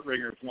those dirt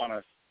ringers want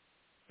to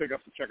pick up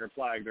the checkered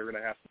flag, they're going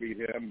to have to beat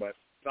him. But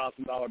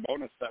 $1,000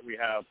 bonus that we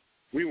have,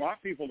 we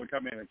want people to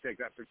come in and take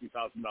that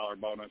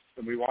 $50,000 bonus,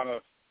 and we want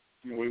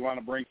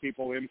to bring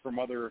people in from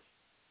other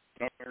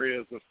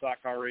areas of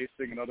stock car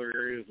racing and other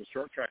areas of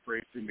short track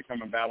racing to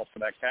come and battle for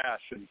that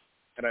cash, and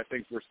I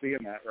think we're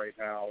seeing that right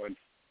now. And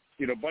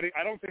you know,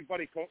 I don't think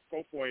Buddy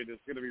Kofoid is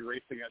going to be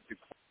racing at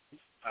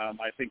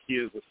DuPont. I think he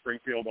is a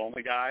Springfield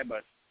only guy,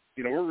 but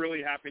you know, we're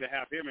really happy to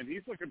have him, and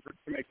he's looking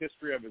to make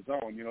history of his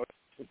own. You know,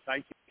 it's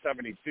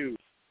 1972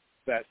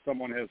 that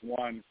someone has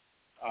won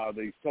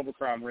the Silver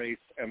Crown race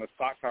and the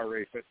stock car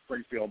race at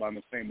Springfield on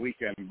the same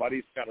weekend.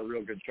 Buddy's got a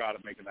real good shot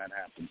at making that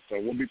happen. So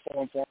we'll be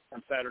pulling for him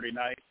on Saturday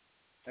night,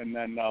 and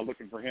then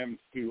looking for him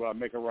to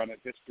make a run at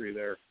history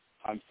there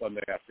on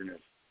Sunday afternoon.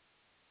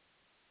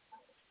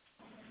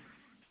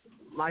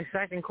 My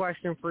second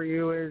question for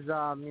you is,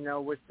 you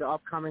know, with the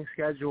upcoming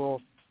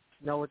schedule,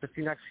 you know, with the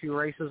next few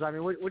races, I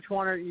mean, which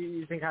one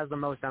you think has the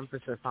most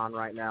emphasis on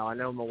right now? I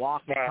know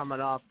Milwaukee's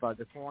coming up,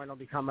 Detroit will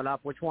be coming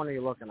up. Which one are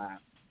you looking at?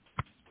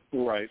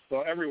 Right.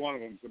 So every one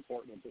of them is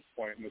important at this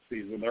point in the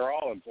season. They're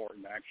all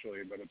important,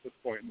 actually, but at this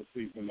point in the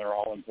season, they're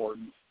all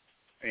important.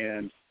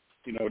 And,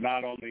 you know,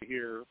 not only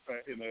here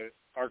in the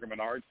ARCA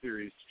Menard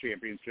Series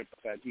Championship, but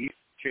that East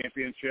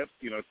Championship,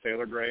 you know,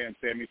 Taylor Gray and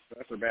Sammy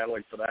Smith are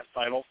battling for that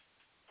title.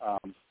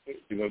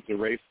 You know, the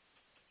race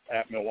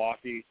at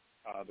Milwaukee,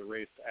 the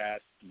race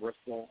at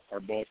Bristol are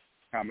both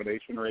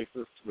combination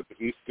races with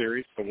the East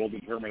Series, so we'll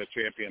determine a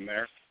champion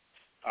there.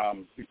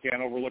 You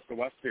can't overlook the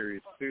West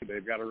Series, too.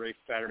 They've got a race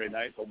Saturday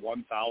night, the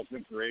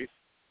 1,000th race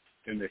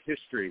in the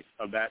history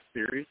of that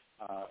series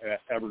at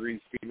Evergreen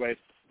Speedway.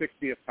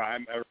 60th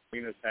time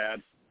Evergreen has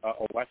had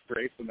a West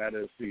race, and that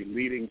is the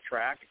leading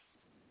track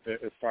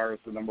as far as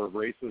the number of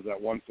races at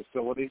one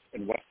facility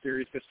in West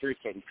Series history.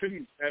 So we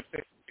couldn't have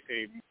picked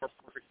a more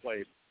perfect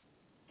place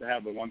to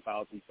have the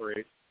 1,000th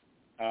race.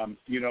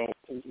 You know,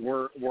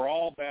 we're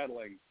all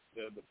battling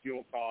the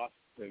fuel costs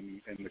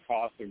and the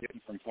cost of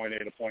getting from point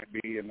A to point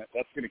B, and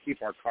that's going to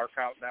keep our car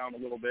count down a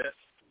little bit.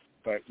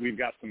 But we've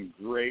got some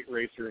great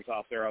racers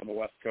out there on the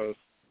West Coast.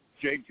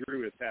 Jake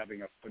Drew is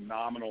having a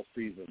phenomenal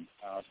season.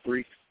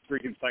 Three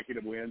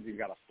consecutive wins. He's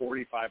got a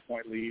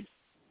 45-point lead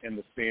in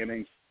the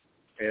standings.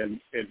 And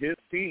his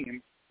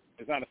team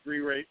is on a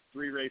three-race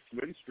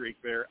win streak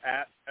there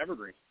at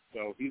Evergreen.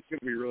 So he's going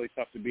to be really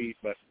tough to beat.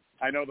 But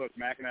I know those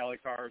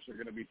McAnally cars are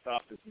going to be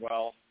tough as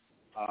well.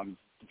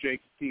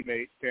 Jake's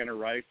teammate, Tanner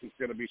Rice, is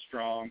going to be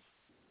strong.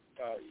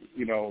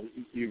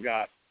 You've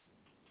got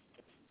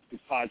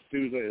Todd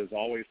Souza is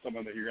always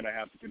someone that you're going to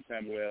have to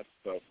contend with.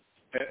 So,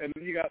 and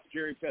then you got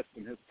Jerry Pitts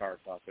and his cars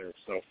out there.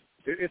 So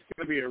it's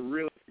going to be a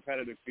really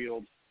competitive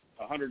field,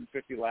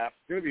 150 laps.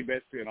 It's going to be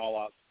basically an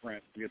all-out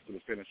sprint to get to the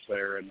finish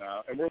there. And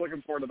we're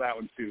looking forward to that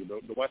one, too.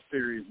 The West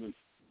Series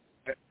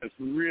has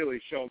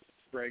really shown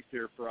strength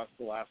here for us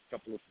the last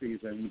couple of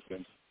seasons.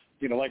 And,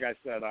 like I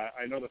said,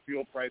 I know the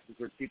fuel prices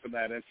are keeping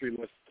that entry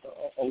list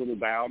a little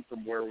down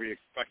from where we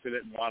expected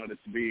it and wanted it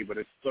to be, but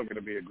it's still going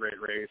to be a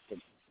great race.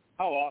 And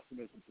how awesome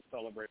is it to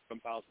celebrate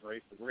 1,000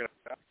 races? We're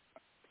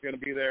going to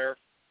be there.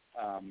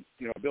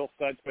 Bill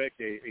Sudwick,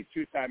 a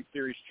two-time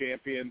series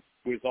champion,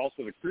 who is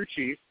also the crew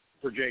chief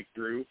for Jake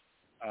Drew,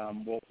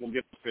 will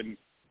get up and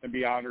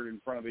be honored in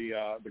front of the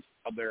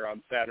crowd there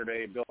on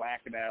Saturday. Bill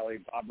McAnally,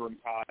 Bob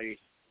Roncati,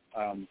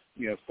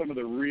 some of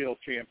the real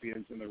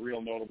champions and the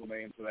real notable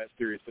names of that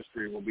series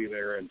history will be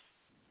there. And,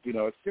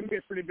 it's going to be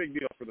a pretty big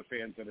deal for the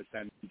fans in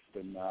attendance.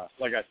 And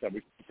like I said,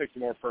 we picked a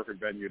more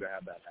perfect venue to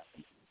have that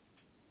happen.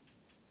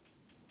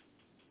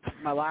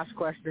 My last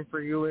question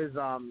for you is,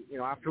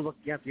 after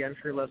looking at the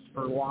entry list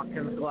for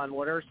Watkins Glen,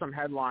 what are some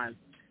headlines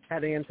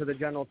heading into the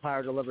General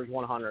Tire Delivers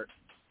 100?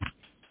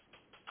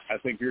 I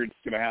think you're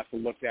just going to have to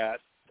look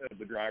at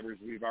the drivers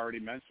we've already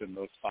mentioned,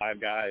 those 5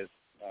 guys,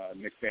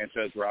 Nick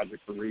Sanchez, Roger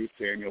Caruth,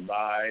 Daniel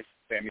Dye,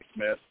 Sammy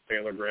Smith,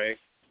 Taylor Gray.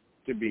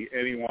 Could be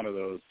any one of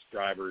those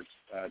drivers.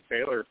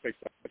 Taylor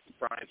picked up a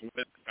surprise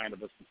win, kind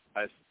of a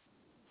surprise,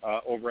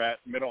 over at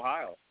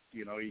Mid-Ohio.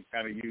 He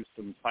kind of used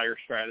some tire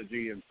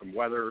strategy and some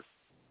weather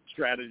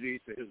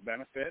strategy to his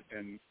benefit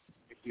and,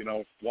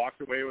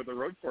 walked away with a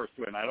road course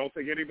win. I don't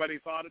think anybody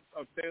thought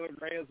of Taylor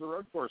Gray as a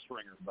road course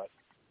ringer, but,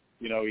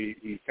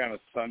 he kind of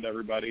stunned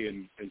everybody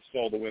and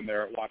stole the win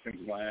there at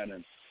Watkins Glen.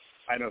 And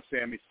I know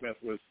Sammy Smith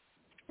was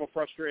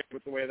frustrated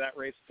with the way that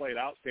race played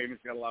out. Sammy's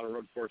got a lot of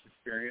road course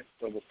experience,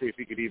 so we'll see if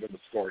he could even the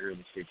score here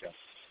this weekend.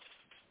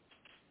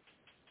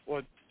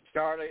 Well,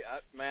 Charlie,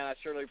 I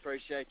surely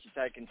appreciate you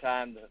taking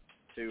time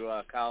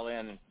to call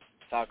in and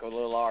talk a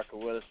little ARCA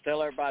with us.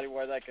 Tell everybody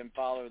where they can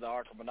follow the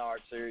ARCA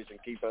Menard series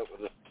and keep up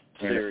with the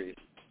series.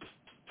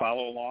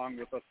 Follow along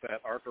with us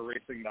at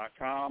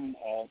arcaracing.com.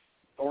 All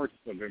sorts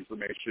of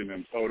information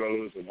and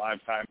photos and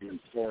live timing and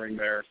scoring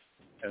there.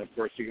 And, of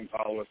course, you can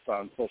follow us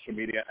on social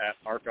media at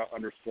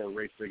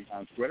ARCA_racing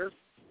on Twitter.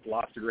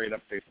 Lots of great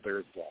updates there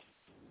as well.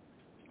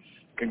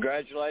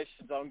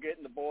 Congratulations on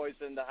getting the boys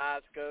into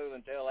high school,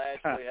 and tell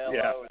Ashley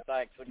hello and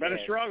thanks again. Been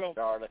a struggle,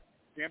 Charlie.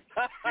 Can't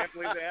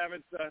believe they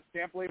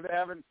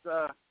haven't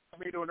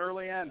me to an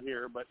early end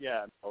here, but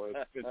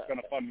it's been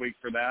a fun week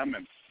for them.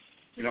 And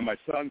my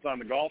son's on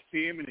the golf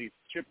team, and he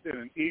chipped in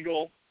an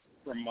eagle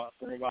from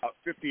about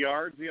 50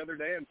 yards the other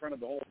day in front of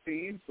the whole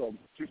team. So I'm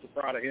super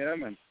proud of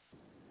him. And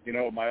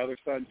my other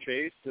son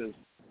Chase is,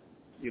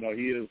 he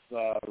is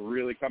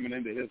really coming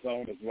into his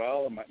own as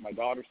well. And my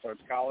daughter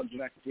starts college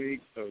next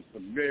week, so it's a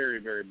very,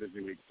 very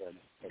busy week for me.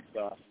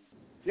 But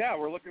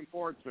we're looking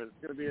forward to it. It's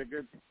going to be a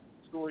good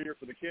school year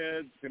for the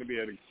kids. It's going to be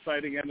an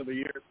exciting end of the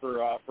year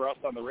for us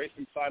on the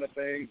racing side of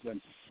things. And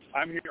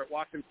I'm here at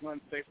Watkins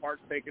Glen State Park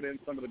taking in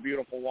some of the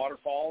beautiful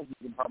waterfalls. You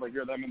can probably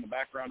hear them in the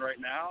background right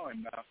now,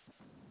 and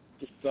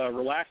just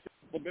relax a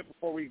little bit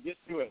before we get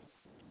to it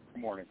in the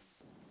morning.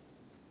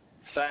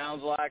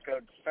 Sounds like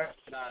a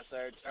paradise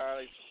there,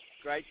 Charlie.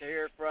 Great to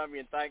hear from you,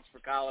 and thanks for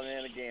calling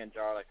in again,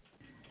 Charlie.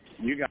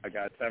 You got it,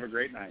 guys. Have a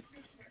great night.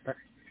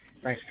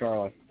 Thanks,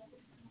 Charlie.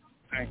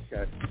 Thanks,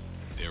 guys.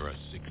 There are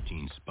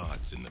 16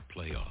 spots in the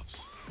playoffs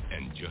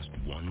and just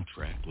one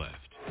track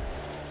left.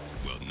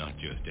 Well, not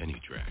just any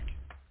track.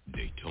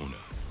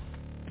 Daytona.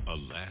 A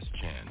last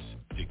chance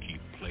to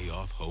keep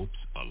playoff hopes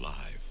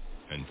alive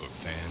and for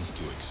fans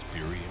to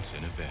experience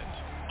an event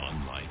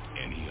unlike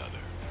any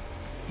other.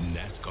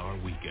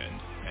 NASCAR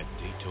weekend at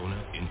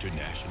Daytona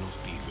International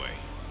Speedway,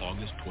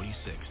 August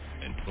 26th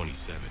and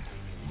 27th.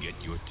 Get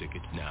your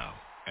tickets now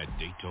at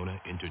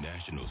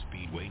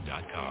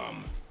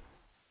DaytonaInternationalSpeedway.com.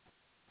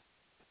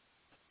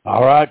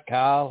 All right,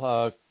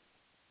 Kyle.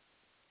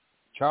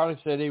 Charlie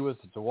said he was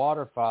at the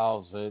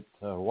waterfalls at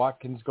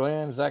Watkins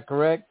Glen. Is that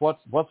correct?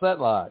 What's that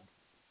like?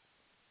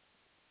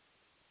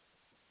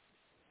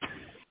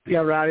 Yeah,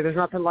 Rowdy, there's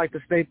nothing like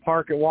the state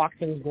park at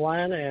Watkins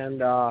Glen,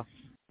 and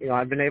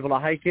I've been able to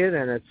hike it,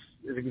 and it's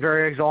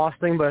very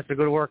exhausting, but it's a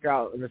good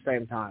workout at the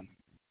same time.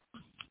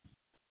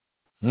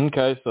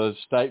 Okay, so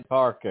it's state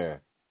park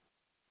there.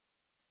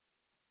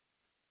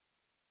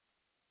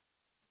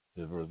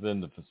 It was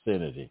in the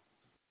vicinity.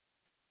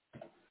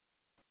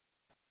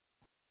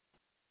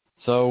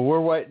 So we're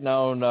waiting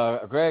on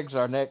Greg's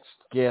our next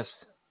guest,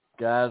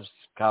 guys,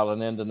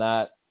 calling in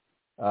tonight.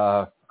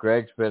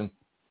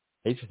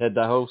 He's had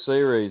the whole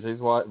series. He's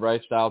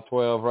raced all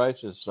 12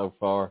 races so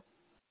far.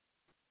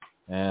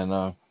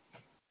 And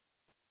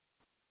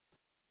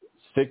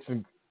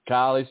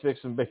Kylie's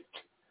fixing to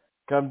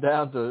come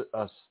down to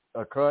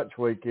a crunch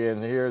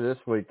weekend here this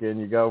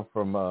weekend. You go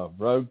from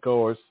road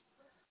course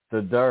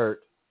to dirt.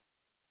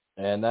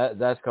 And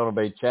that's going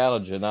to be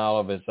challenging all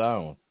of its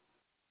own.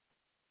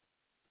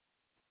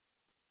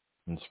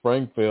 And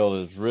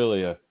Springfield is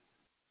really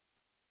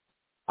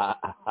I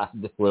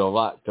would have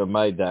liked to have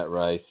made that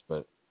race,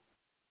 but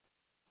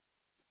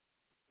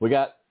we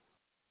got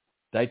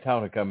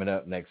Daytona coming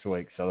up next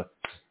week. So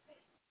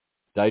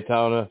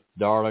Daytona,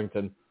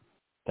 Darlington,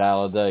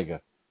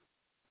 Talladega.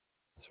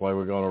 That's where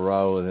we're going to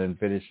roll and then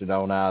finish it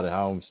on out at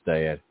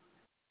Homestead.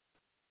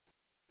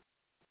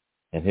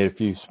 And hit a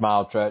few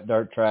small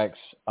dirt tracks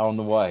on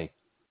the way.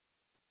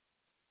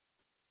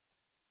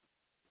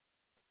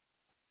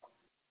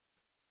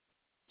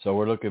 So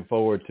we're looking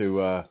forward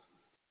to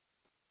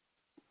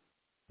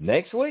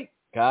next week,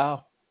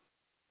 Kyle.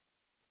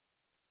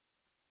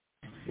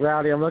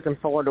 Rowdy, I'm looking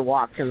forward to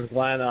Watkins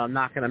Glen. I'm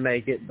not going to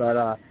make it, but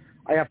I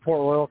have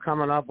Port Royal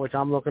coming up, which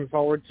I'm looking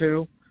forward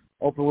to.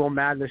 Open Wheel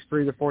Madness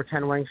 3 to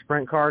 410 wing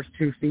sprint cars,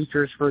 2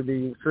 features for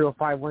the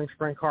 305 wing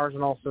sprint cars,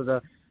 and also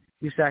the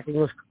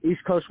USAC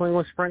East Coast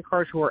wingless sprint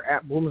cars who are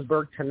at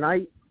Bloomsburg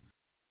tonight.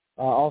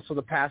 Also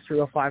the past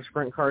 305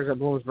 sprint cars at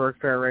Bloomsburg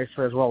Fair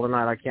Racer as well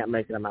tonight. I can't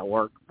make it. I'm at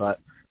work,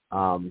 but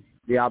I'll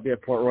be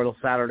at Port Royal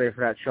Saturday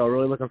for that show.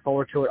 Really looking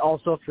forward to it.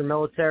 Also, if you're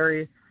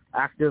military,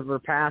 active or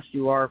past,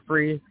 you are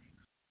free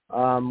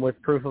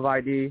with proof of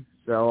ID,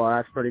 so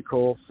that's pretty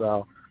cool.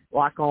 So a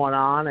lot going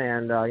on,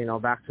 and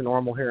back to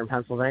normal here in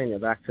Pennsylvania.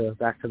 Back to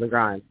the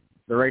grind,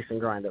 the racing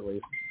grind at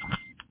least.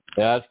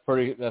 Yeah,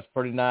 that's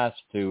pretty nice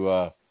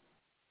to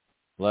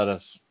let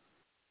us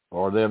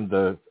or them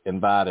to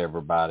invite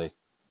everybody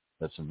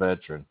that's a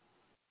veteran.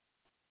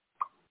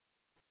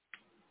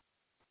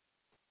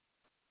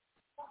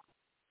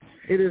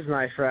 It is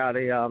nice,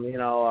 Rowdy.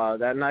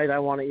 That night I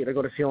wanted you to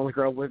go to Sealands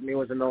Grove with me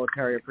was a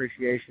military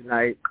appreciation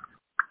night.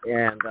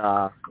 And,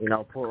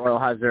 Port Royal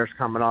has theirs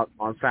coming up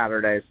on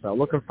Saturday. So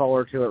looking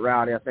forward to it,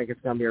 Rowdy. I think it's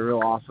going to be a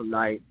real awesome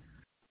night.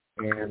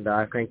 And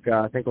I think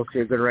we'll see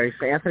a good race.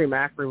 Anthony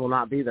Macri will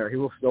not be there. He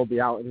will still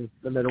be out in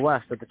the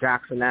Midwest at the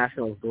Jackson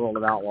Nationals, the World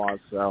of Outlaws.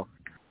 So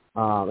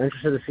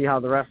interested to see how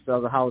the rest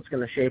of how it's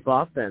going to shape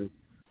up. And,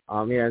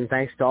 and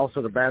thanks to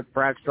also to Brad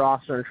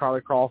Strawser and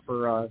Charlie Krall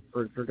for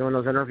doing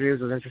those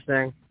interviews. It was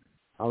interesting.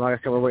 Like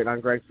I said, we're waiting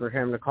on Greg for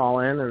him to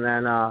call in, and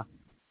then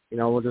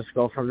we'll just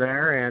go from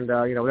there. And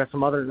we got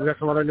some other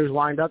news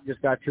lined up.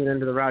 Just got to tune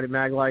into the Rowdy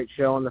Maglite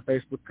Show on the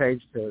Facebook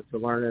page to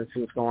learn and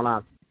see what's going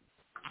on.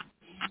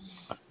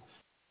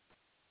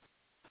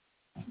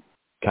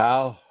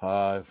 Kyle,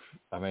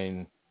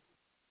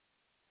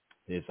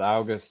 it's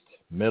August,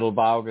 middle of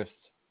August,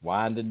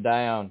 winding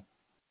down.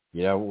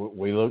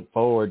 We look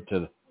forward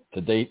to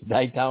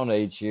Daytona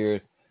each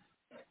year,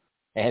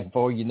 and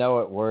before you know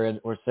it,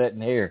 we're sitting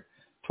here.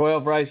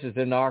 12 races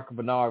in the ARCA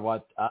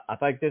Bernard. I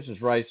think this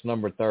is race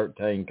number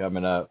 13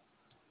 coming up,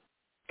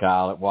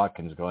 Kyle, at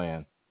Watkins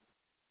Glen.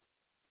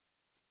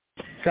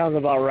 Sounds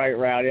about right,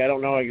 Rowdy. I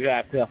don't know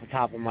exactly off the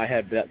top of my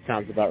head, but that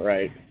sounds about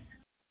right.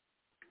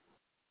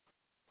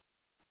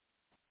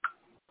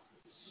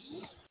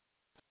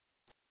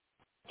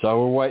 So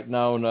we're waiting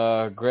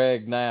on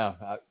Greg now.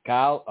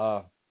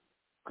 Kyle,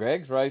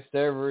 Greg's raced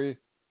every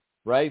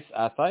race,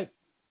 I think,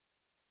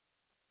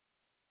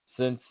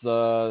 since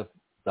the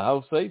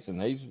whole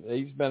season.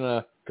 He's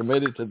been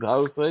committed to the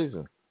whole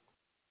season.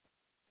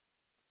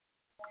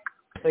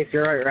 I think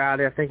you're right,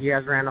 Rowdy. I think he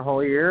has ran the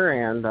whole year,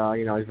 and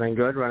he's been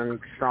good, running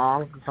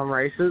strong in some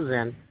races,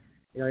 and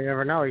you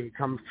never know. He can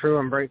come through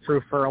and break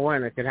through for a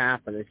win. It could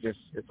happen.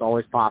 It's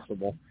always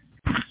possible.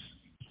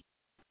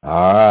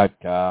 All right,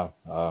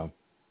 Kyle.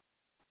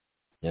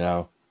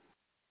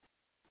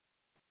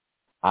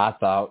 I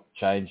thought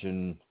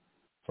changing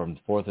from the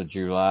 4th of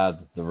July,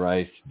 the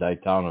race,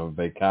 Daytona, would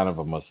be kind of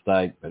a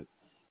mistake, but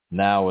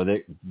now with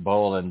it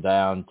boiling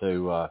down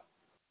to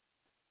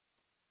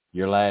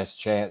your last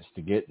chance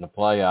to get in the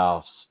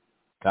playoffs,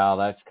 Kyle,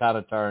 that's kind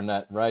of turned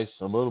that race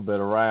a little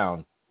bit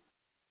around.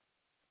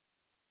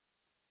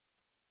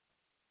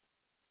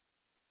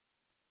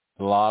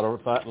 A lot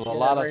of stuff rolling a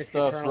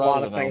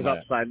lot of things on that.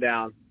 Upside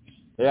down.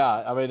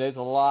 Yeah, there's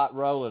a lot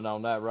rolling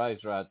on that race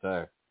right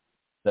there.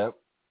 That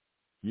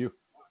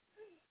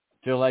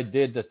till they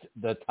did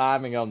the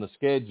timing on the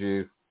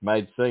schedule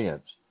made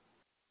sense.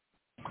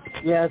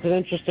 Yeah, it's an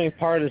interesting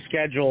part of the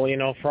schedule,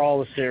 for all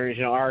the series,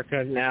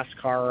 ARCA,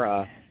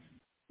 NASCAR,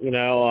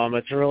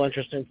 it's a real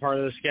interesting part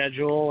of the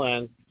schedule,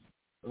 and,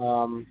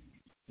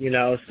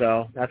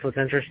 so that's what's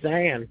interesting,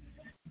 and,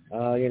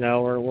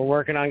 we're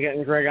working on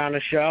getting Greg on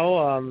the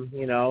show, and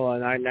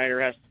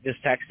Niter has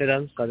just texted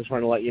him, so I just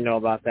wanted to let you know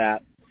about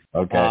that.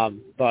 Okay.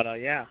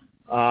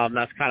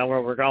 That's kind of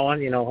where we're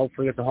going,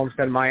 hopefully get to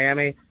Homestead,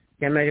 Miami.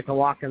 Can't make it to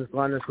Watkins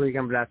Glen this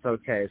weekend, but that's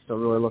okay, so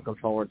really looking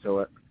forward to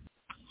it.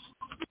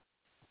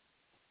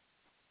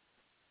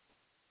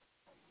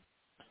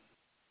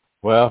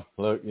 Well,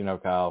 look,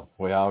 Kyle,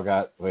 we all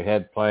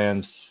had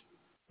plans.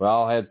 We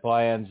all had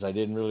plans. They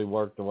didn't really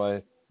work the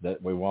way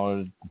that we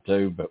wanted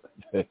to, but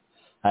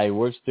hey,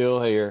 we're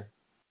still here,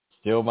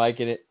 still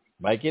making it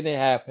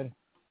happen.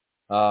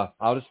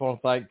 I just want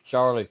to thank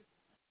Charlie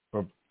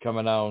for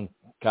coming on,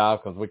 Kyle,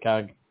 because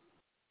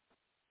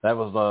that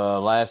was the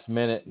last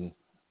minute, and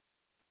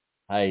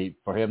hey,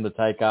 for him to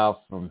take off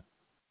from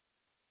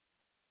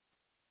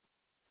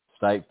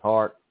State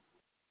Park,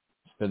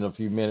 spend a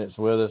few minutes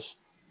with us,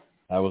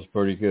 that was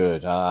pretty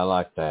good. I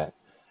like that.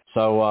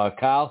 So,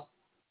 Kyle,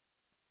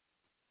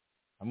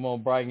 I'm going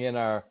to bring in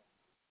our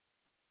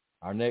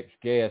next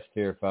guest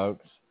here,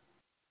 folks.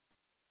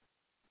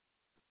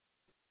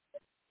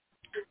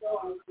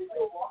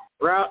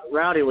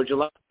 Rowdy, would you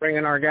like to bring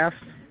in our guest?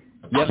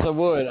 Yes, I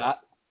would. All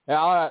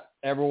right,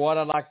 everyone,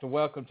 I'd like to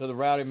welcome to the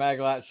Rowdy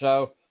Maglite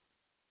Show,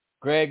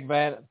 Greg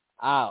Van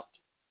Alst.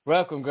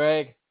 Welcome,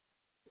 Greg.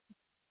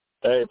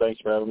 Hey, thanks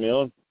for having me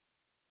on.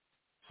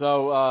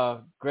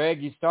 So,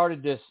 Greg, you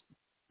started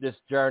this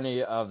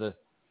journey of the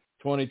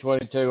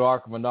 2022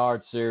 ARCA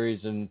Menard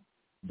Series in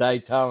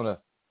Daytona.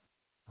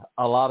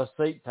 A lot of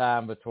seat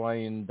time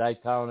between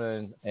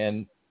Daytona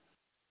and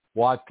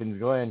Watkins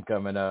Glen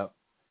coming up.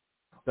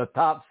 The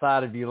top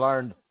side of you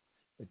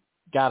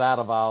got out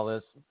of all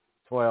this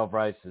 12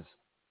 races,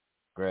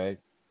 Greg?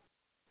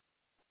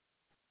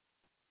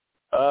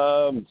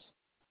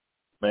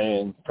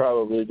 Man,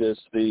 probably just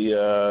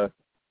the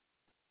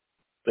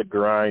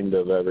grind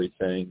of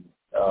everything.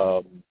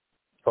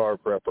 Car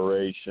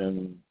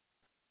preparation,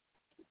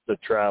 the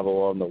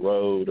travel on the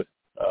road.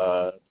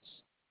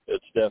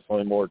 It's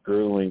definitely more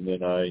grueling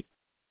than I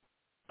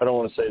don't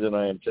want to say than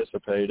I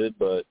anticipated,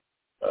 but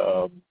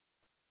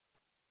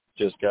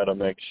just got to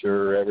make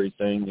sure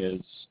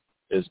everything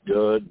is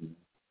good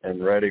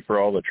and ready for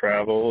all the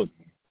travel,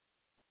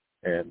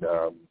 and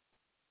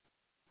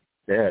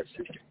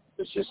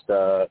it's just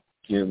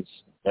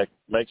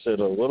makes it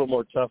a little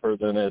more tougher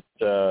than it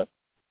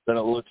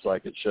looks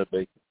like it should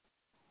be.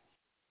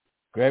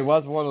 Greg,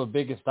 what's one of the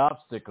biggest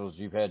obstacles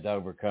you've had to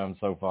overcome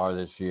so far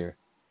this year?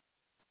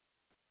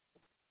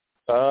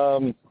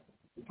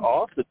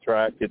 Off the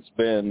track, it's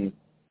been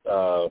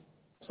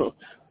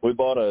we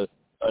bought a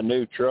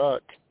new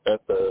truck at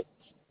the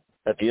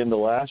end of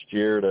last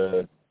year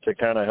to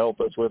kind of help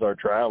us with our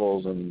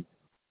travels, and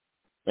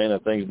man,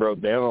 that thing's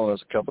broke down on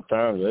us a couple of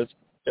times.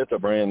 It's a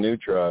brand new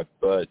truck,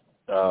 but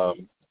as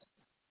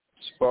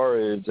far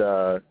as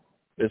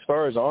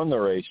on the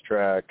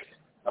racetrack,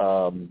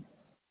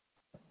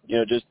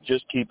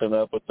 just keeping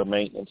up with the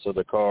maintenance of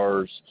the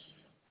cars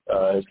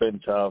has been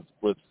tough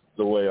with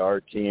the way our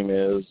team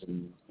is,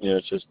 and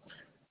it's just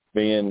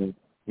me and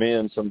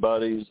some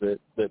buddies that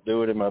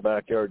do it in my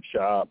backyard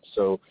shop.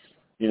 So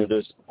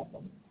just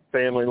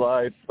family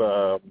life,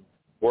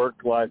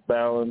 work-life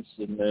balance,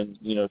 and then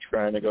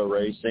trying to go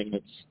racing.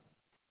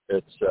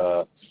 It's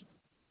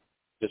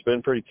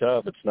been pretty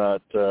tough. It's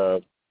not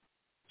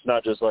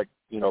just like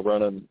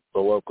running the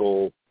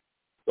local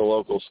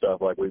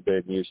stuff like we've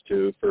been used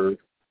to for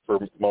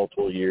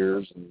multiple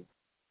years, and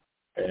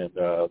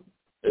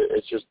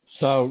it's just.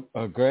 So,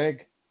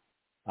 Greg,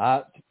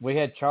 we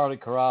had Charlie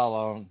Krall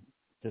on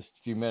just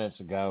a few minutes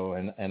ago,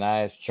 and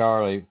I asked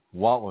Charlie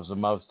what was the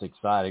most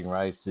exciting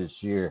race this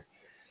year.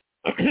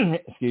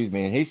 Excuse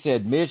me, and he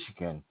said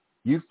Michigan.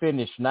 You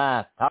finished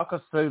ninth. Talk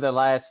us through the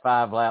last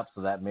 5 laps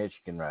of that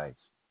Michigan race.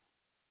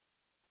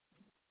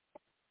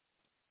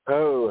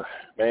 Oh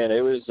man,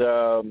 it was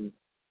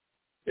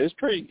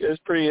pretty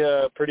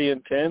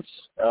intense.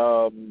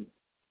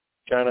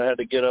 Kind of had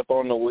to get up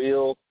on the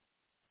wheel.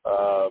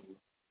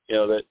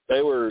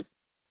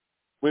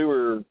 We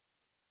were,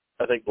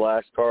 I think, the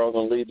last car on the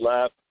lead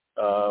lap,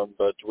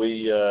 but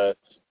we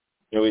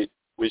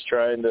was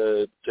trying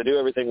to do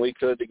everything we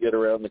could to get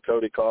around the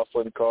Cody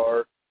Coughlin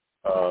car.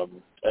 I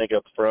think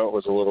up front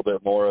was a little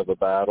bit more of a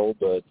battle,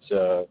 but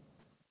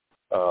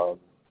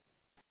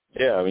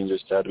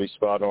just had to be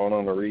spot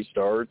on the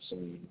restarts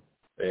and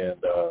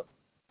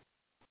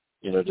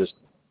just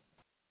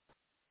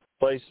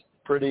place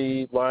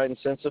pretty line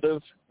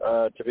sensitive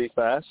to be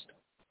fast.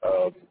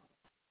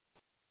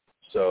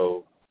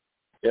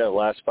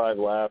 Last 5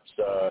 laps,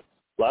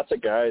 lots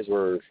of guys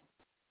were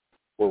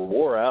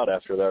wore out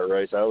after that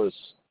race. I was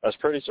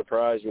pretty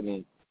surprised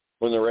when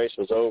the race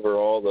was over.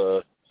 All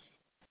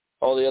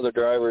the other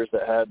drivers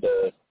that had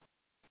to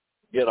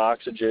get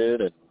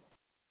oxygen and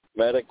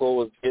medical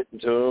was getting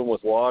to them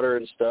with water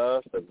and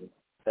stuff. And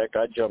heck,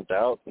 I jumped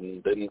out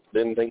and didn't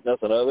think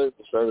nothing of it.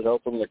 Started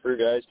helping the crew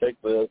guys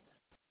take the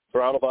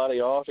throttle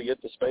body off to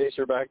get the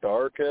spacer back to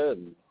ARCA,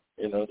 and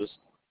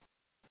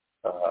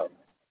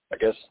I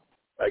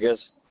guess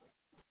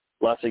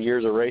lots of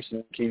years of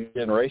racing keep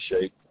you in race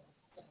shape.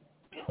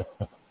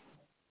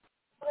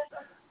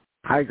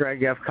 Hi,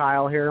 Greg. Yes,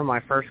 Kyle here.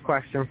 My first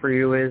question for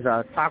you is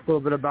talk a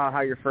little bit about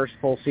how your first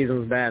full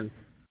season's been.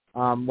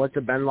 What's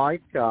it been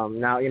like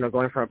now,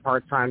 going from a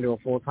part-time to a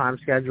full-time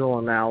schedule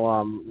and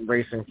now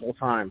racing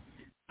full-time?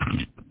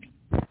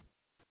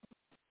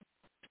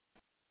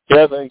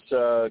 Yeah, thanks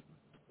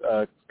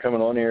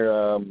coming on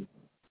here.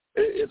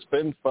 It's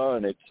been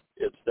fun.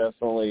 It's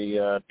definitely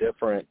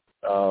different.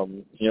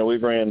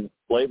 We've ran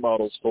late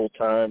models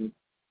full-time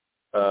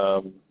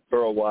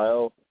for a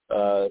while.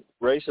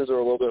 Races are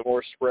a little bit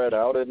more spread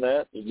out in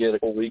that. You get a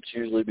couple weeks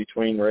usually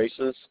between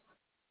races.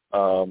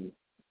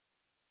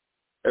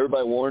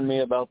 Everybody warned me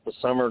about the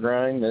summer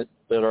grind that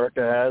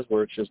ARCA has,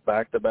 where it's just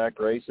back-to-back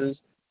races.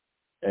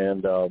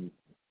 And I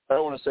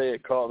don't want to say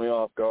it caught me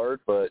off guard,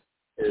 but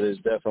it is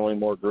definitely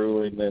more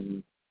grueling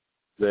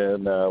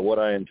than what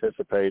I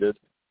anticipated.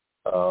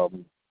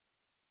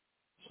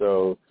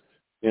 So,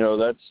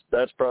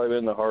 that's probably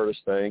been the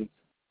hardest thing.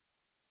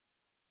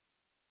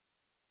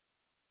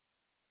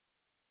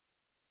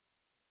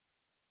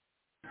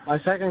 My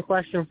second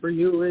question for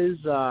you is,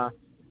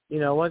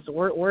 what's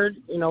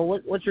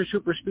your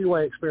super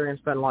speedway experience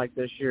been like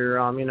this year?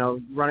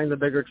 Running the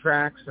bigger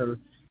tracks and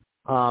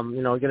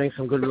getting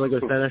some really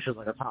good finishes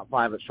like a top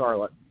 5 at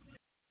Charlotte.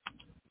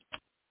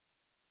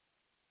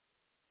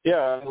 Yeah,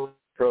 our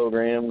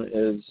program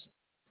is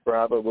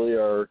probably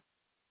our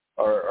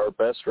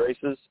best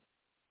races.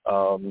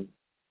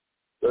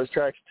 Those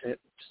tracks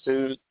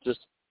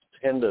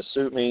tend to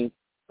suit me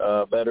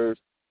better.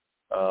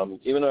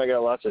 Even though I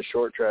got lots of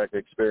short track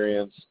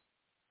experience,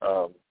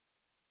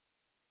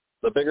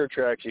 the bigger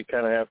tracks you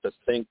kind of have to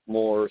think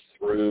more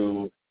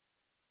through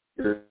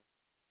your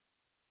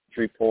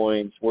entry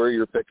points, where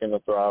you're picking the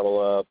throttle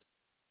up.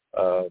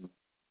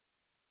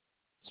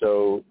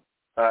 So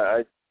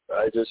I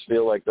just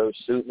feel like those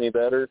suit me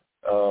better.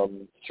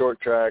 Short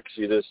tracks,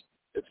 it's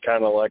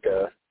kind of like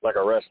a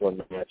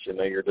wrestling match.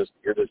 You're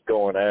just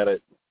going at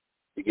it.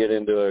 You get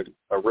into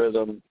a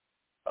rhythm.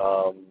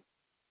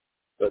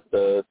 But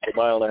the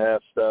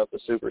mile-and-a-half stuff, the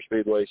super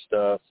speedway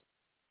stuff,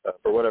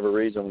 for whatever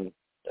reason,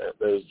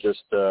 those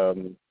just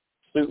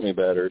suit me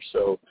better.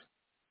 So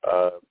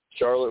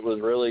Charlotte was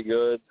really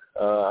good.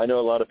 I know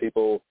a lot of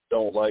people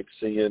don't like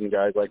seeing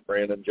guys like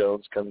Brandon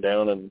Jones come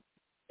down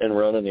and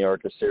run in the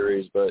ARCA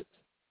series, but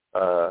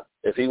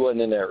if he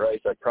wasn't in that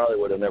race, I probably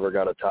would have never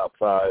got a top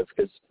 5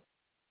 because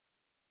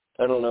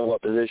I don't know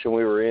what position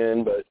we were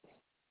in, but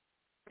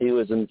he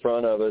was in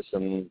front of us,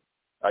 and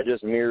I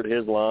just mirrored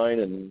his line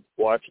and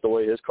watched the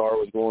way his car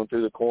was going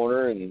through the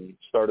corner and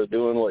started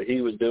doing what he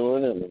was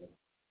doing, and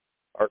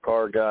our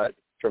car got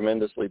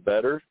tremendously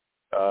better.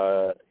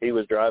 He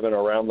was driving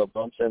around the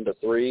bumps into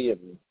 3,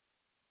 and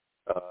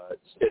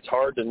it's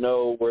hard to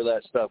know where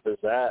that stuff is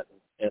at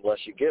unless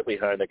you get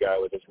behind a guy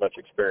with as much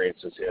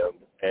experience as him.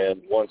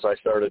 And once I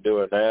started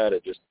doing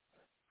that,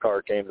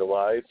 car came to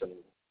life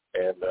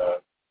and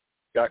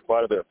got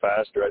quite a bit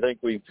faster. I think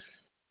we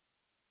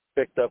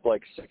picked up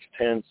like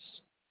 0.6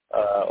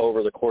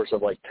 over the course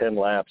of like 10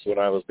 laps when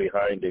I was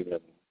behind him,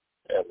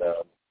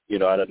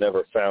 and I'd have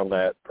never found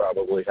that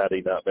probably had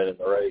he not been in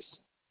the race.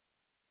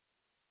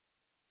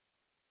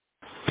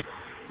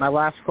 My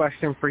last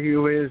question for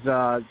you is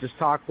just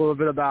talk a little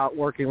bit about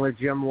working with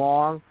Jim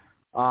Long,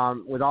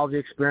 with all the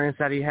experience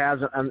that he has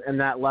in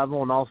that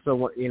level, and also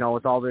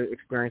with all the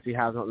experience he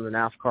has in the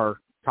NASCAR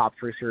Top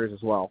 3 Series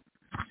as well.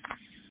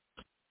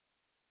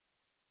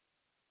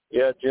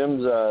 Yeah,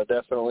 Jim's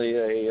definitely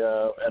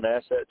an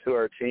asset to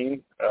our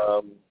team.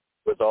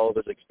 With all of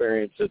his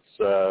experience,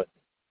 it's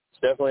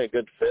definitely a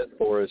good fit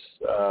for us.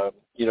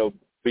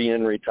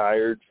 Being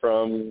retired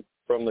from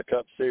the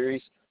Cup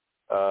Series,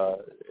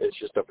 it's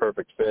just a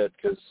perfect fit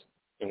because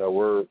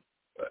we're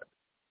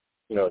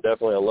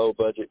definitely a low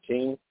budget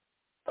team.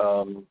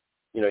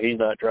 He's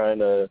not trying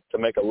to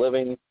make a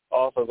living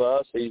off of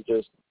us. He's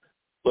just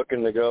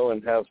looking to go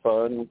and have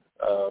fun,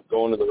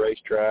 going to the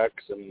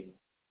racetracks, and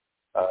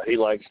he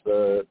likes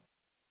the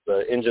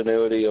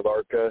ingenuity of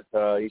ARCA.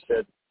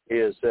 He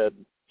has said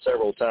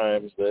several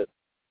times that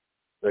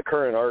the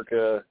current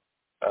ARCA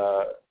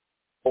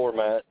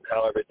format,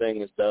 how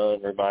everything is done,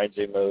 reminds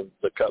him of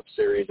the Cup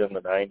Series in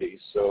the 90s.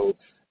 So,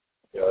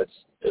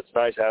 it's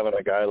nice having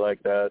a guy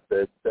like that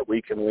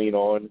we can lean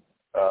on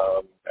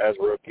as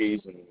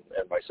rookies, and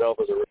myself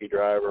as a rookie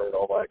driver, and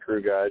all my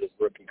crew guys as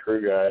rookie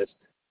crew guys.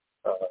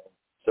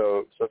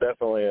 So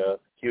definitely a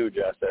huge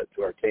asset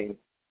to our team.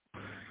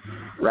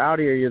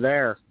 Rowdy, are you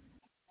there?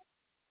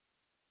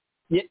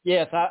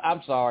 Yes,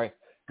 I'm sorry.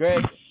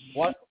 Greg,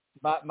 what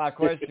my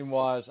question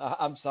was,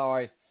 I'm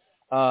sorry,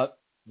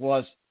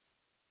 was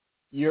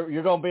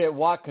you're going to be at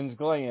Watkins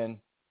Glen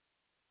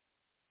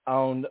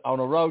on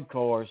a road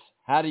course.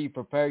 How do you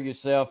prepare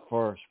yourself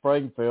for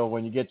Springfield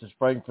when you get to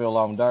Springfield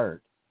on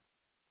dirt?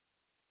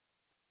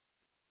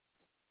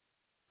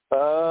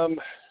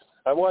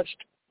 I watched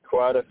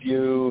quite a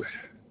few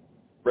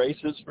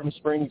races from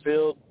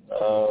Springfield.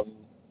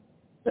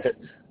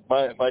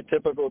 My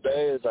typical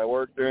day is I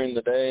work during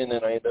the day, and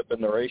then I end up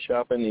in the race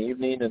shop in the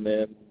evening, and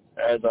then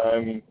as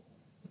I'm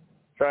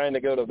trying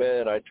to go to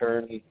bed, I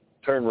turn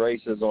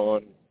races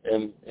on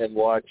and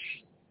watch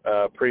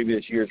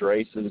previous year's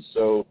races.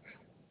 So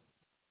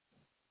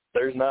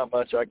there's not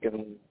much I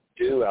can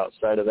do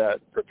outside of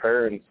that,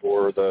 preparing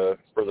for the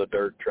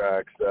dirt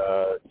tracks.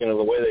 The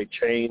way they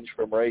change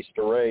from race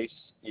to race,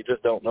 you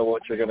just don't know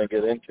what you're going to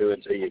get into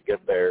until you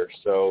get there.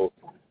 So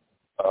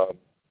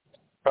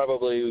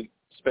probably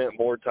spent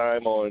more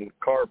time on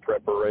car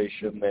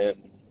preparation than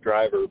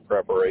driver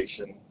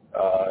preparation.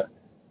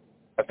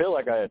 I feel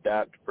like I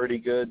adapt pretty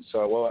good,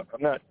 so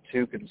I'm not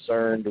too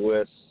concerned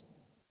with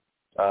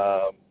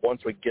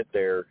once we get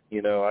there.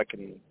 I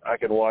can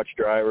watch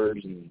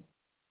drivers, and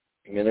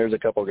there's a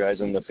couple guys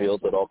in the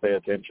field that I'll pay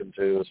attention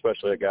to,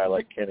 especially a guy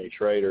like Kenny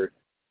Schrader.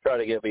 try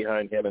to get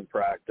behind him in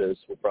practice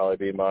will probably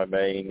be my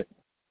main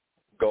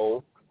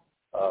goal.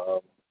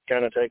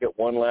 Kind of take it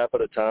one lap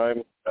at a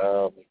time.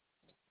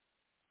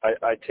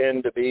 I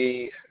tend to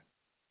be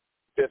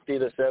 50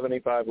 to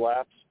 75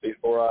 laps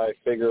before I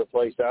figure a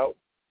place out.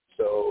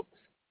 So,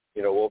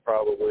 we'll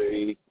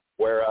probably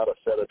wear out a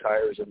set of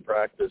tires in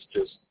practice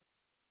just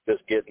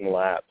getting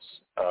laps.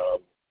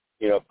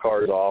 If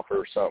cars off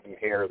or something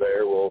here or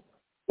there, we'll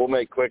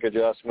make quick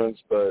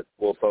adjustments, but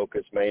we'll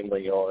focus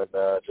mainly on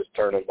just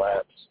turning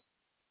laps.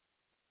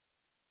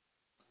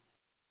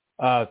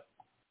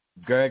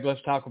 Greg,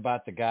 let's talk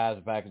about the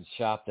guys back in the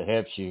shop that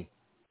helps you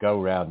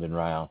go round and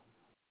round.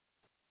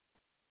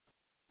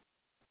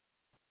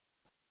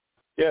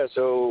 Yeah,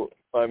 so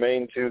my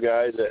main two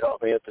guys that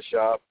help me at the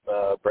shop,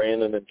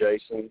 Brandon and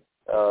Jason,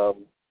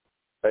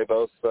 they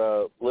both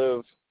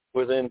live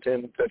within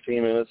 10,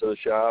 15 minutes of the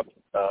shop.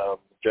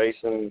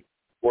 Jason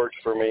works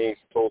for me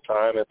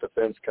full-time at the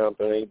fence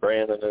company.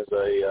 Brandon is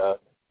a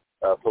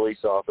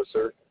police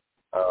officer.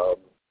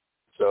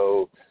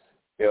 So,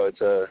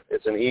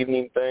 it's an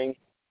evening thing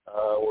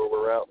where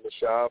we're out in the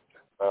shop.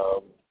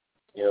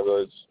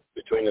 Those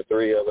between the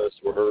three of us,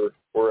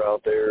 we're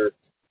out there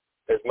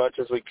as much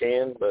as we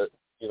can, but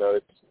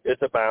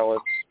it's a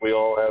balance. We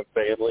all have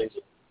families,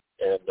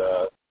 and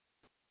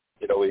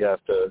we have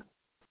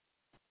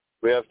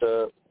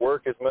to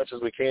work as much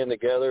as we can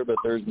together. But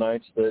there's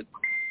nights that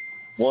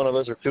one of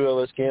us or two of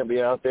us can't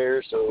be out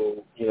there,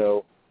 so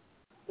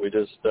we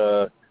just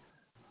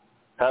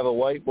have a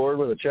whiteboard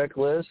with a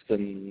checklist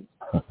and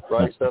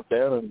write stuff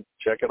down and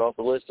check it off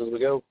the list as we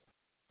go.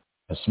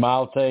 A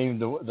small team,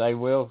 they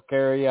will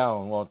carry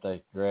on, won't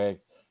they, Greg?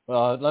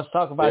 Let's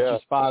talk about your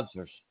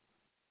sponsors.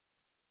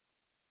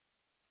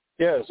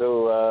 Yeah,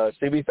 so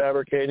CB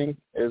Fabricating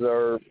is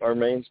our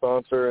main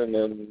sponsor, and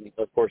then,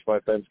 of course, my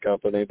fence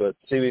company. But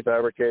CB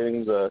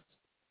Fabricating's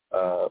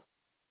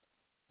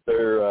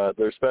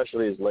their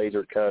specialty is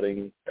laser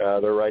cutting.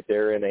 They're right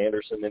there in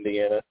Anderson,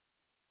 Indiana,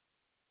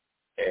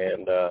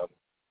 and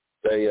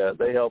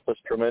they help us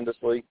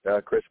tremendously.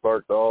 Chris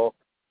Barkdahl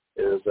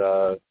is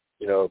a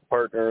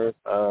partner,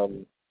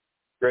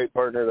 great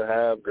partner to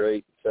have,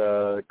 great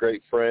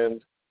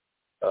friend.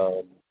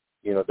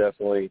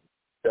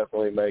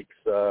 Definitely makes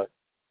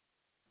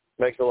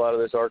a lot of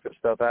this ARCA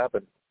stuff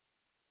happen.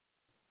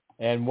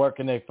 And where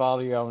can they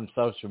follow you on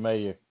social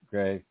media,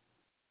 Greg?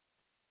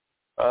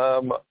 I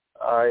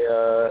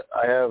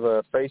have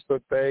a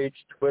Facebook page,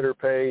 Twitter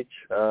page.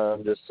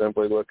 Just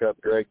simply look up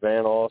Greg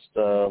Van Alst.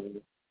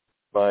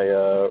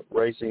 My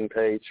racing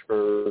page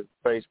for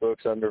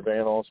Facebook's under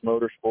Van Alst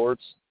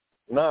Motorsports.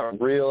 I'm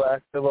not real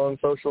active on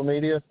social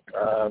media.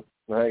 I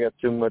got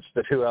too much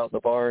to do out in the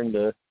barn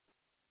to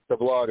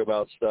blog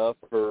about stuff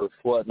or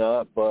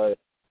whatnot, but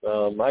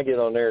I get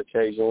on there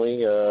occasionally,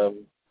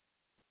 do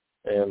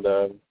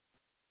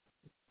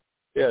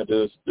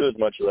as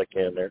much as I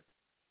can there.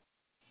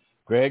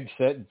 Greg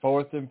setting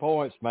fourth in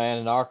points, man,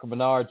 in ARCA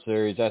Menard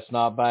Series. That's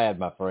not bad,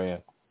 my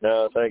friend.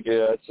 No, thank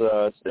you.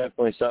 It's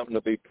definitely something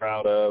to be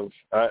proud of.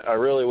 I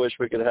really wish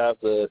we could have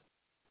the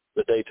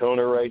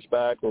Daytona race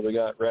back where we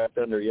got wrapped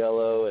under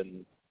yellow,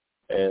 and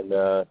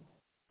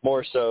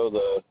more so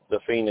the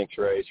Phoenix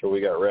race where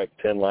we got wrecked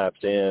 10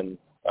 laps in.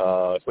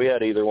 If we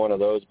had either one of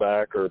those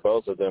back or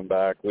both of them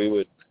back, we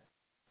would,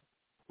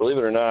 believe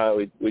it or not,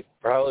 we'd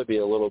probably be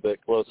a little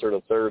bit closer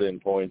to third in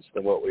points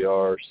than what we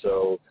are.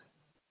 So,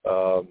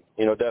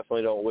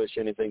 definitely don't wish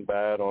anything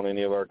bad on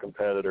any of our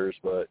competitors.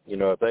 But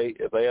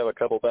if they have a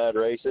couple bad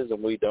races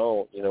and we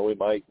don't, we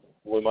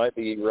might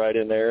be right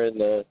in there in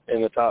the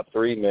top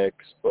three mix.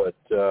 But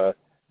those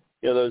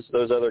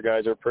other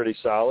guys are pretty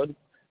solid.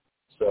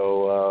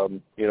 So,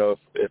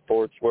 if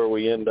fourth's where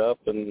we end up,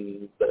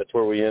 and that's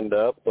where we end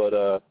up.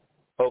 But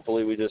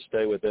hopefully we just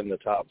stay within the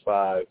top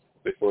five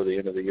before the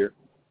end of the year.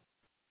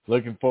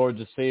 Looking forward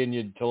to seeing you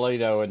in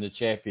Toledo in the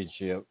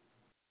championship,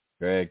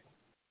 Greg.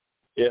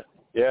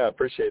 Yeah, I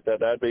appreciate that.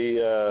 That'd be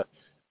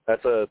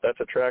that's a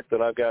track that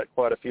I've got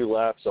quite a few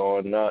laps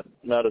on. Not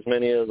as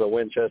many as a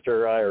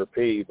Winchester or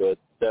IRP, but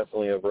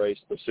definitely have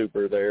raced the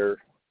Super there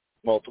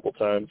multiple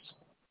times.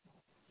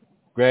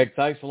 Greg,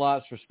 thanks a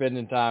lot for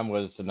spending time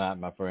with us tonight,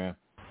 my friend.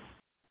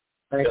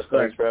 Thanks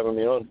for having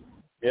me on.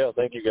 Yeah,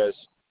 thank you guys.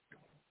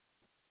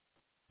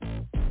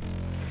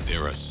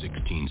 There are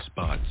 16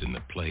 spots in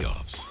the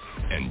playoffs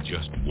and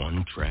just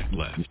one track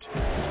left.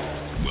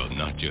 Well,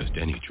 not just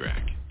any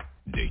track.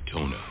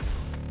 Daytona.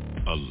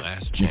 A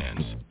last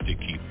chance to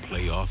keep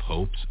playoff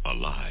hopes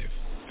alive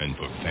and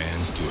for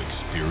fans to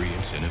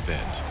experience an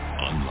event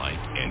unlike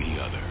any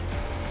other.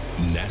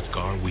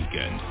 NASCAR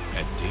weekend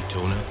at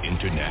Daytona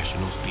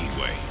International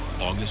Speedway,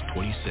 August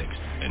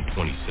 26th and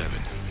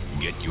 27th.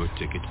 Get your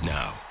tickets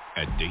now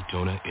at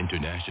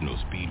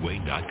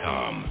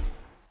DaytonaInternationalSpeedway.com.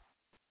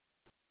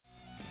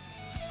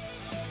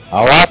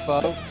 All right,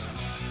 folks.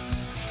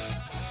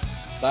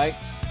 Thanks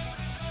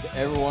to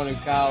everyone who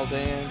called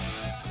in.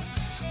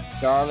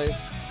 Charlie,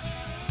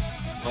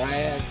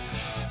 Brad,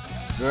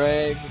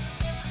 Greg,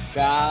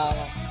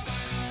 Kyle,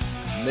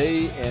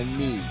 me, and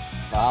me.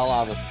 All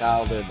of us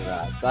called in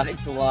tonight.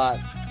 Thanks a lot.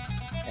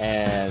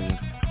 And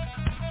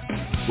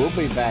we'll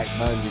be back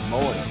Monday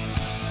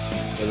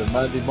morning for the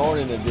Monday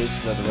morning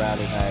edition of the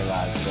Rowdy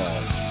Maglite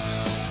Show.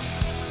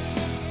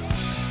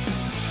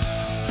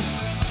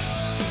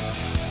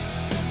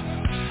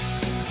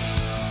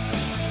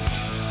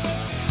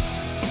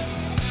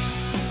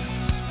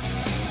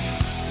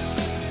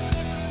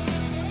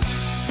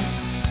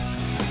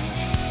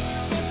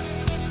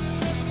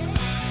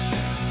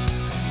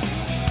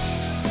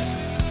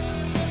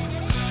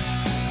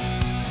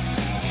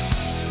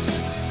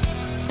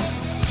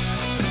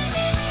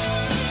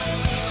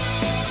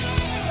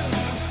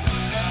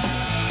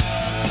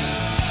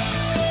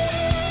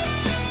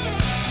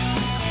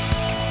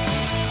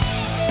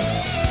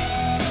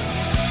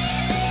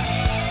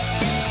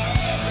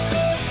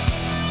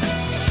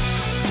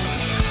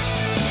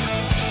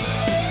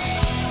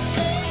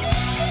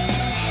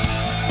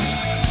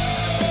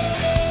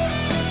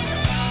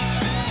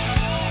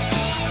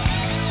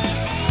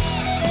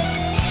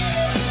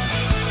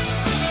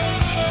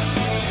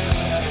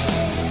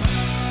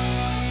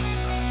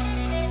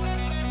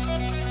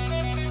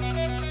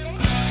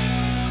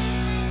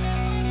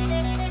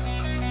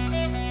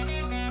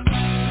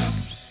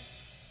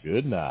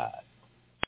 Good night.